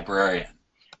a librarian.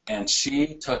 And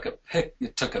she took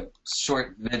a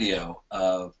short video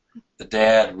of the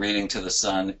dad reading to the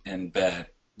son in bed,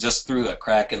 just through a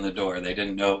crack in the door. They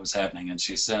didn't know it was happening, and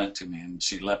she sent it to me, and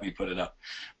she let me put it up.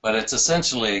 But it's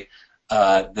essentially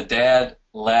the dad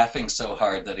laughing so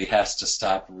hard that he has to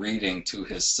stop reading to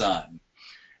his son.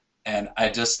 And I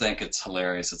just think it's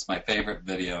hilarious. It's my favorite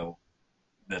video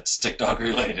that's Stick Dog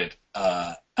related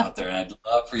out there, and I'd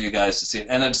love for you guys to see it.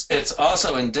 And it's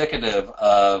also indicative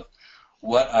of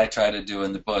what I try to do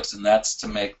in the books, and that's to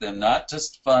make them not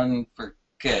just fun for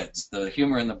kids. The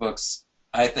humor in the books,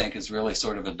 I think, is really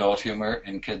sort of adult humor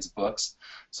in kids' books.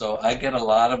 So I get a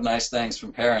lot of nice things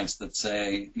from parents that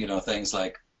say, things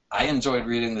like, I enjoyed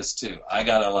reading this too. I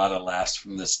got a lot of laughs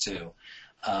from this too.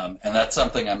 And that's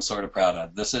something I'm sort of proud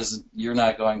of. You're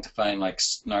not going to find like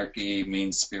snarky,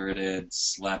 mean-spirited,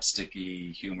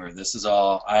 slapsticky humor. This is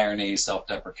all irony,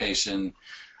 self-deprecation.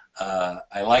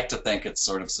 I like to think it's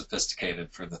sort of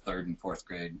sophisticated for the 3rd and 4th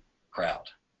grade crowd.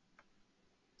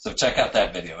 So check out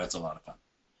that video. It's a lot of fun.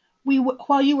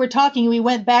 While you were talking, we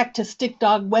went back to Stick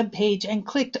Dog webpage and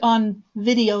clicked on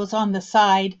videos on the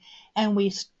side, and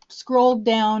we scrolled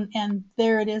down, and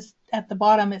there it is at the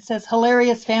bottom. It says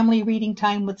hilarious family reading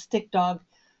time with Stick Dog.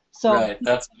 So right,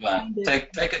 that's fun.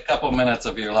 Take a couple minutes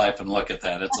of your life and look at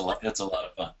that. It's a lot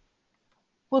of fun.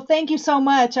 Well, thank you so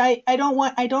much. I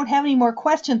don't have any more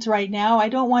questions right now. I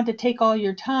don't want to take all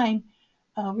your time.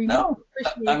 No,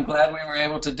 I'm glad we were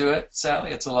able to do it,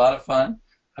 Sally. It's a lot of fun.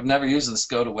 I've never used this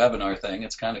GoToWebinar thing.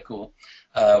 It's kind of cool.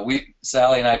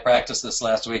 Sally and I practiced this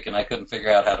last week, and I couldn't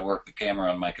figure out how to work the camera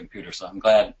on my computer. So I'm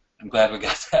glad we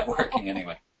got that working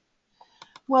anyway.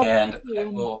 Well, and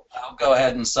I'll go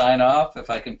ahead and sign off if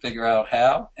I can figure out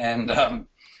how. And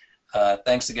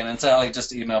thanks again. And Sally,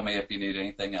 just email me if you need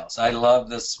anything else. I love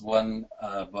this one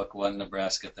book, One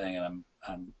Nebraska thing, and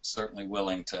I'm certainly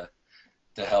willing to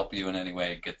help you in any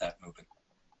way get that moving.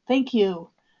 Thank you.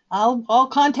 I'll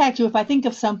contact you if I think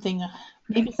of something.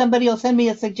 Maybe somebody will send me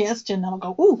a suggestion. I'll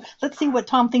go, ooh, let's see what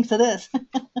Tom thinks of this.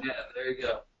 Yeah, there you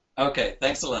go. Okay,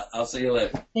 thanks a lot. I'll see you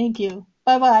later. Thank you.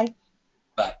 Bye-bye.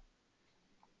 Bye.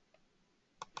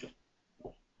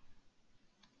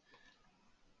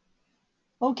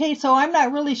 Okay, so I'm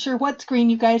not really sure what screen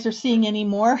you guys are seeing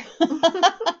anymore.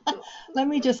 Let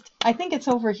me I think it's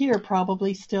over here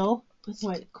probably still. Let's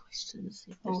look at questions,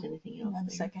 see if there's anything else. Hang on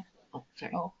a second. Oh,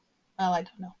 sorry. Oh, well, I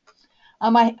don't know.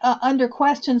 Under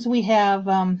questions, we have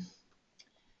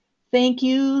thank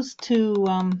yous to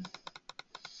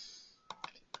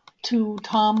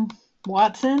Tom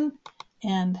Watson,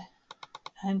 and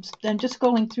I'm just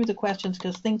scrolling through the questions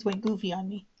because things went goofy on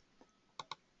me.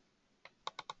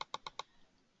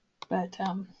 But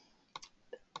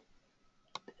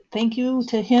thank you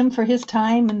to him for his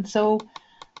time, and so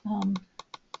I'm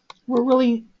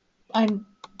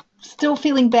still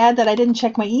feeling bad that I didn't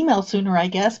check my email sooner, I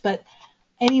guess, but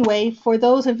anyway, for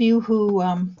those of you who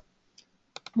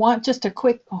want just a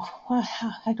quick,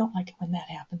 I don't like it when that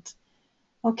happens.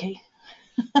 Okay,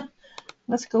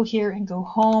 let's go here and go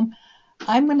home.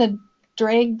 I'm going to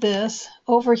drag this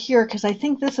over here because I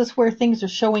think this is where things are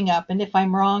showing up, and if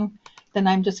I'm wrong, then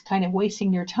I'm just kind of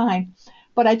wasting your time.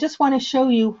 But I just want to show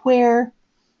you where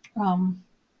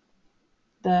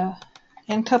the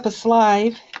NCompass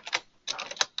Live,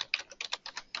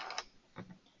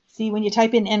 see when you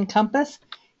type in NCompass,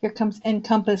 here comes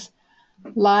NCompass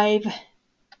Live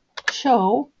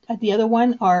Show. The other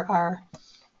one are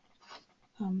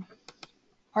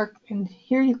and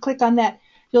here you click on that.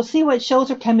 You'll see what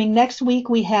shows are coming. Next week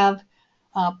we have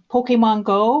Pokemon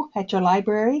Go at your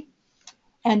library.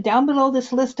 And down below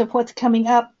this list of what's coming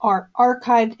up are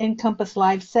archived NCompass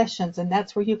Live sessions, and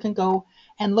that's where you can go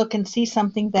and look and see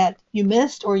something that you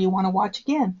missed or you want to watch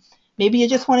again. Maybe you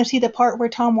just want to see the part where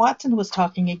Tom Watson was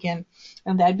talking again,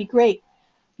 and that'd be great.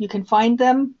 You can find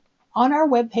them on our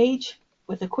webpage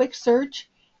with a quick search,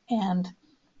 and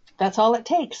that's all it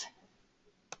takes.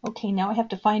 Okay, now I have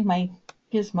to find my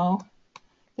gizmo.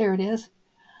 There it is.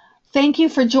 Thank you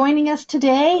for joining us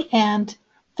today, and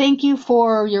thank you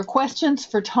for your questions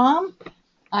for Tom.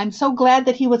 I'm so glad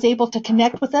that he was able to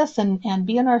connect with us and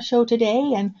be on our show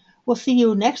today, and we'll see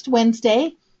you next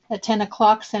Wednesday at 10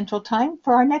 o'clock Central Time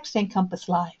for our next NCompass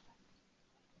Live.